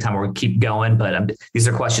the sake of time, we'll keep going. But these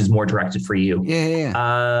are questions more directed for you.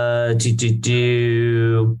 Yeah.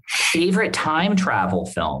 Favorite time travel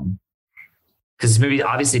film? Because this movie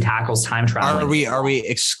obviously tackles time travel. Are we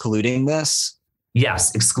excluding this?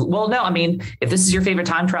 Yes. Well, no, I mean, if this is your favorite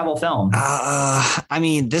time travel film. I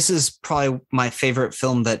mean, this is probably my favorite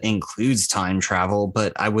film that includes time travel,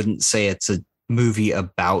 but I wouldn't say it's a movie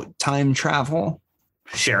about time travel.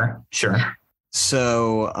 Sure.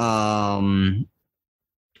 So,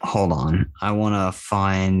 hold on. I want to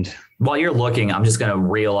find. While you're looking, I'm just going to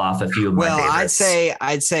reel off a few of my favorites.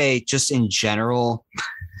 I'd say just in general.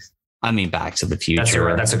 I mean, Back to the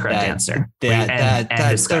Future. That's a correct answer.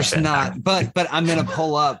 There's not, but I'm going to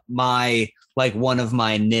pull up one of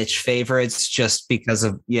my niche favorites just because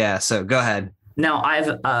of, So go ahead. Now I've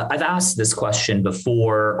asked this question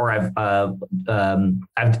before, or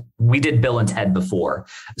we did Bill and Ted before.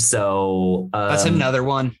 So that's another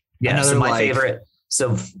one. Yeah. So my favorite.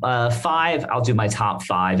 So 5, I'll do my top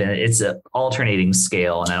 5, and it's an alternating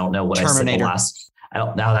scale. And I don't know what Terminator. I said the last. I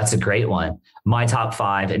don't know. That's a great one. My top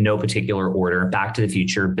 5 in no particular order: Back to the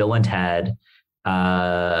Future, Bill and Ted,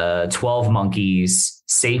 12 Monkeys,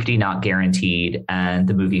 Safety Not Guaranteed, and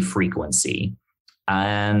the movie Frequency.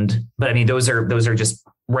 But I mean, those are just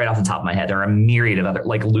right off the top of my head. There are a myriad of other,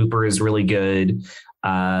 like Looper is really good.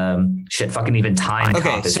 Fucking even Time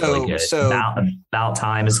Cop is really good. So About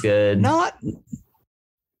Time is good. Not,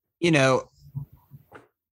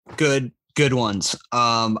 good ones.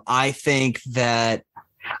 I think that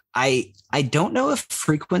I don't know if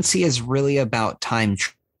Frequency is really about time.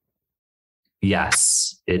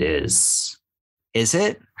 Yes, it is. Is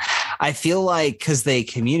it? I feel like because they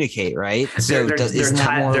communicate, right? So isn't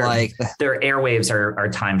that more like their airwaves are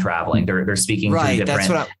time traveling? They're speaking right. Through different.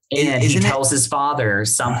 That's what and he tells his father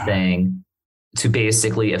something to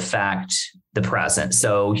basically affect the present.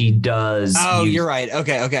 So he does. Oh, you're right.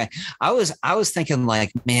 Okay. I was thinking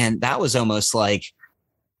like, man, that was almost like.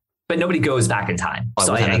 But nobody goes back in time.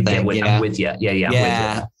 So I'm with you.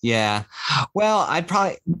 Yeah.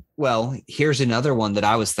 Well, here's another one that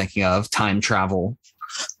I was thinking of: time travel.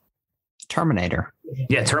 Terminator.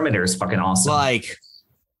 Yeah, Terminator is fucking awesome.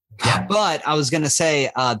 Yeah. But I was gonna say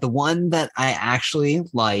the one that I actually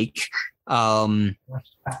like But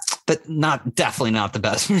definitely not the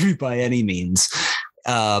best movie by any means.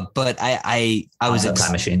 But I was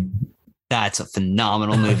Time Machine. That's a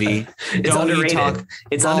phenomenal movie. It's underrated.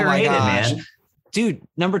 It's underrated, man. Dude,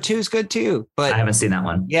 number 2 is good too. But I haven't seen that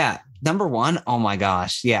one. Yeah, number 1. Oh my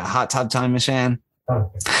gosh, yeah, Hot Tub Time Machine.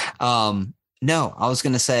 No, I was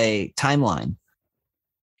gonna say Timeline,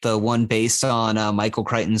 the one based on Michael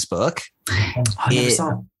Crichton's book. I never saw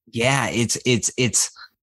it. Yeah, it's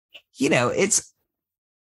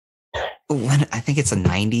when I think it's the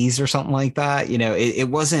 90s or something like that. It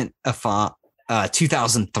wasn't a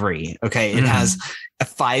 2003. Okay, it has a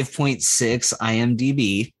 5.6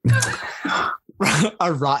 IMDb.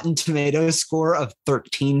 A Rotten Tomatoes score of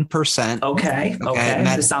 13%. Okay.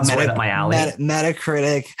 This sounds right up my alley.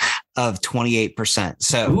 Metacritic of 28%.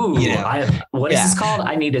 So, what is this called?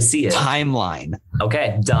 I need to see it. Timeline.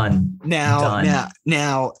 Okay, done. Now,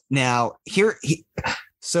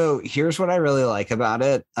 here's what I really like about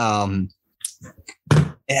it. It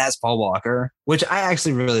has Paul Walker, which I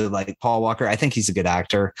actually really like. Paul Walker, I think he's a good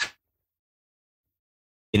actor.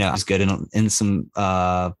 He's good in some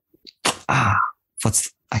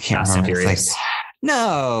I can't remember.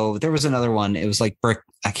 No, there was another one. It was like Brick.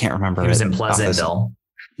 I can't remember. He was in Pleasantville.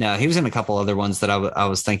 No, he was in a couple other ones that I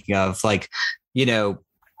was thinking of, but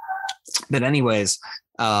anyways,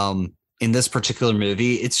 in this particular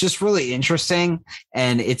movie, it's just really interesting.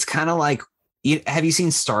 And it's kind of like, have you seen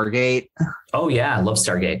Stargate? Oh yeah. I love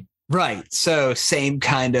Stargate. Right. So same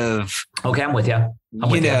kind of. Okay. I'm with you.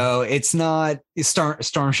 It's not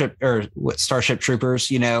Starship Troopers,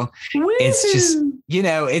 it's just,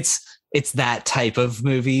 it's that type of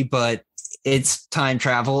movie, but it's time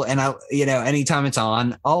travel. And anytime it's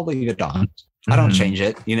on, I'll leave it on. I don't change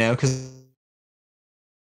it, because it's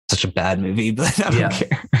such a bad movie, but I don't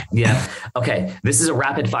care. Yeah. Okay. This is a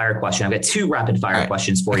rapid fire question. I've got 2 rapid fire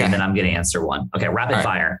questions for you, and then I'm going to answer one. Okay. Rapid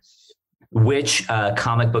fire. Which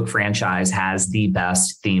comic book franchise has the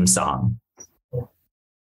best theme song?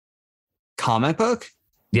 Comic book?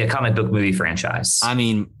 Yeah, comic book movie franchise. I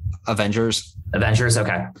mean, Avengers.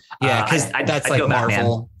 Okay. Yeah, because that's like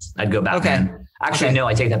Marvel. I'd go Batman. Okay. Actually, no,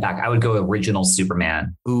 I take that back. I would go original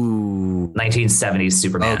Superman. Ooh. 1970s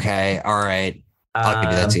Superman. Okay. All right. I'll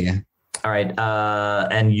give that to you. All right.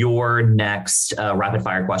 And your next rapid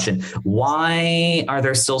fire question. Why are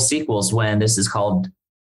there still sequels when this is called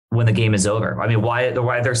When the Game is Over? I mean, why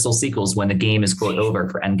are there still sequels when the game is quote over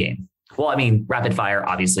for Endgame? Well, I mean, rapid fire,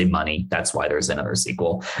 obviously money. That's why there's another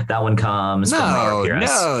sequel. That one comes.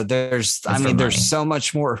 No, there's so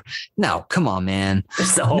much more. No, come on, man.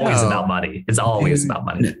 It's always about money. It's always about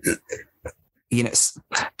money.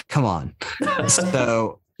 Come on.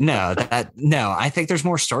 So I think there's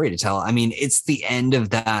more story to tell. I mean, it's the end of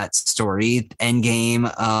that story,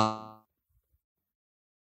 Endgame.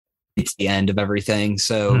 It's the end of everything.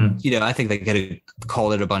 So, I think they could have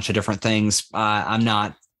called it a bunch of different things. I'm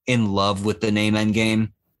not in love with the name Endgame.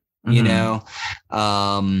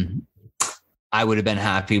 I would have been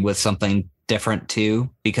happy with something different too,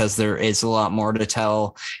 because there is a lot more to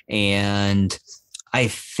tell. And I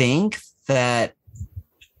think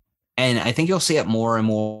you'll see it more and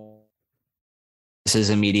more. This is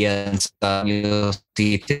in media and stuff. You'll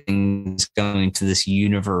see things going to this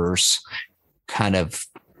universe kind of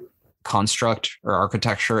construct or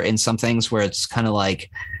architecture in some things where it's kind of like,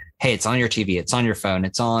 hey, it's on your TV, it's on your phone,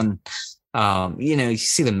 it's on, you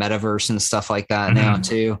see the metaverse and stuff like that now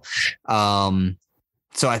too.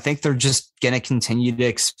 So I think they're just going to continue to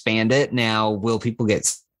expand it. Now, will people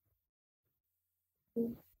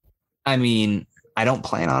I mean, I don't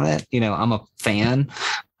plan on it. I'm a fan,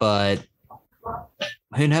 but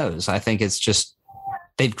who knows? I think it's just,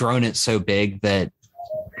 they've grown it so big that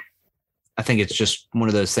I think it's just one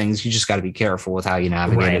of those things. You just got to be careful with how you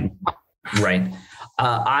navigate it. Right.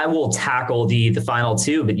 I will tackle the final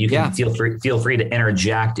 2, but you can feel free to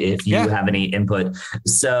interject if you have any input.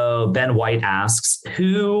 So Ben White asks,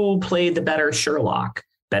 who played the better Sherlock,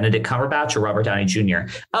 Benedict Cumberbatch or Robert Downey Jr.?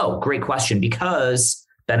 Oh, great question, because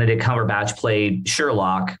Benedict Cumberbatch played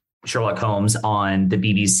Sherlock Holmes on the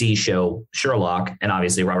BBC show Sherlock, and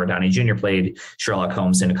obviously Robert Downey Jr. played Sherlock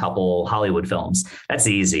Holmes in a couple Hollywood films. That's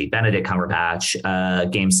easy. Benedict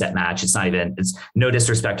Cumberbatch, game, set, match. It's no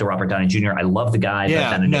disrespect to Robert Downey Jr. I love the guy.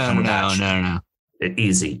 Yeah, but no.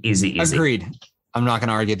 Easy. Agreed. I'm not going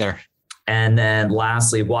to argue there. And then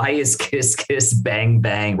lastly, why is Kiss Kiss Bang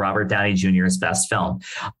Bang Robert Downey Jr.'s best film?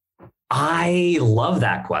 I love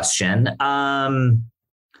that question.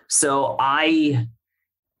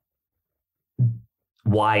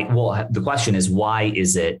 Why? Well, the question is, why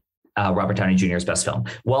is it Robert Downey Jr.'s best film?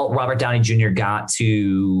 Well, Robert Downey Jr. got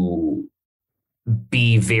to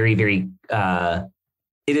be very, very,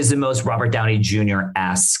 it is the most Robert Downey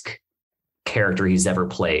Jr.-esque character he's ever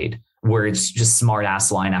played, where it's just smart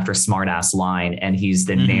ass line after smart ass line. And he's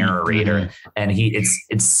the narrator and it's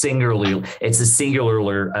a singular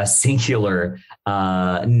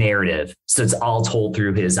narrative. So it's all told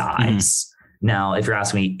through his eyes. Now, if you're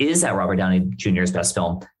asking me, is that Robert Downey Jr.'s best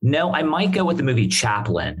film? No, I might go with the movie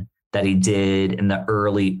Chaplin that he did in the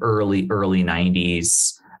early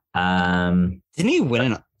 90s. Didn't he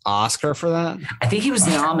win an Oscar for that? I think he was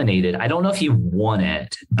nominated. I don't know if he won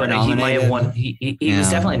it, but he might have won. He was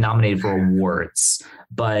definitely nominated for awards,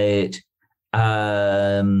 but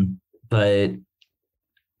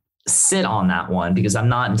sit on that one because I'm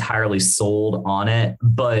not entirely sold on it.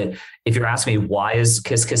 But if you're asking me why is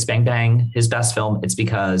Kiss Kiss Bang Bang his best film, it's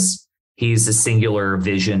because he's a singular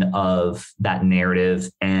vision of that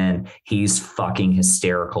narrative and he's fucking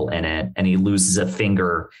hysterical in it. And he loses a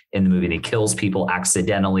finger in the movie and he kills people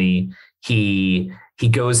accidentally. He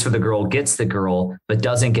goes for the girl, gets the girl, but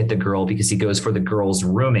doesn't get the girl because he goes for the girl's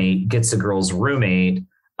roommate, gets the girl's roommate,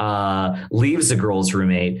 leaves the girl's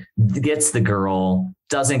roommate, gets the girl,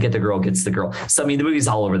 doesn't get the girl, gets the girl. So, I mean, the movie's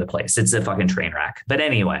all over the place. It's a fucking train wreck. But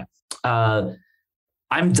anyway, I'm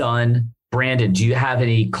done. Brandon, do you have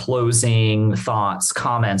any closing thoughts,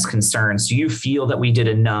 comments, concerns? Do you feel that we did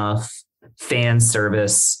enough fan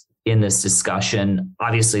service in this discussion?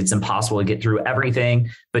 Obviously, it's impossible to get through everything,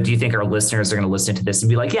 but do you think our listeners are going to listen to this and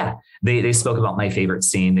be like, yeah, they spoke about my favorite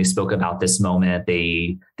scene. They spoke about this moment.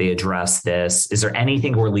 They addressed this. Is there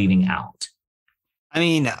anything we're leaving out? I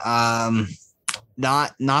mean,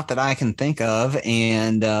 not that I can think of.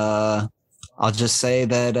 And I'll just say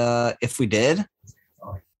that if we did,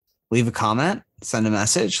 leave a comment, send a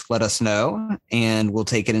message, let us know, and we'll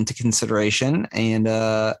take it into consideration and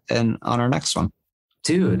on our next one.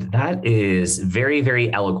 Dude, that is very,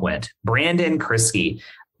 very eloquent. Brandon Kriske.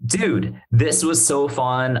 Dude, this was so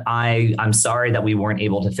fun. I'm sorry that we weren't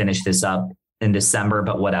able to finish this up in December,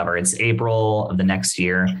 but whatever. It's April of the next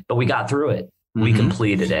year, but we got through it. We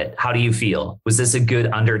completed it. How do you feel? Was this a good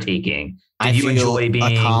undertaking? Did you enjoy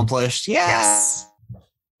being accomplished? Yes.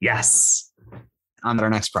 On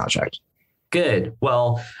our next project. Good.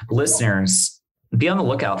 Well, listeners, be on the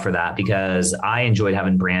lookout for that because I enjoyed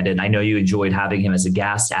having Brandon. I know you enjoyed having him as a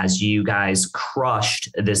guest as you guys crushed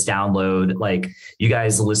this download. Like you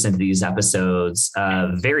guys listen to these episodes,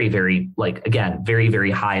 very, very, like, again, very,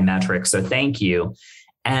 very high metrics. So thank you.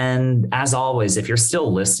 And as always, if you're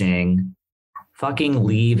still listening, fucking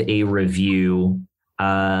leave a review.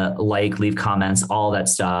 Leave comments, all that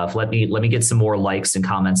stuff. Let me get some more likes and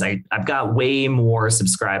comments. I've got way more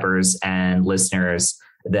subscribers and listeners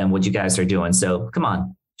than what you guys are doing. So come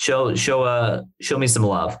on, show me some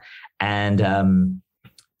love. And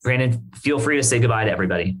Brandon, feel free to say goodbye to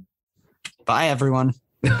everybody. Bye, everyone.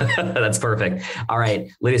 That's perfect. All right,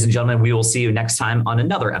 ladies and gentlemen, we will see you next time on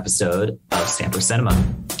another episode of Stamper Cinema.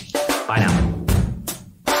 Bye now.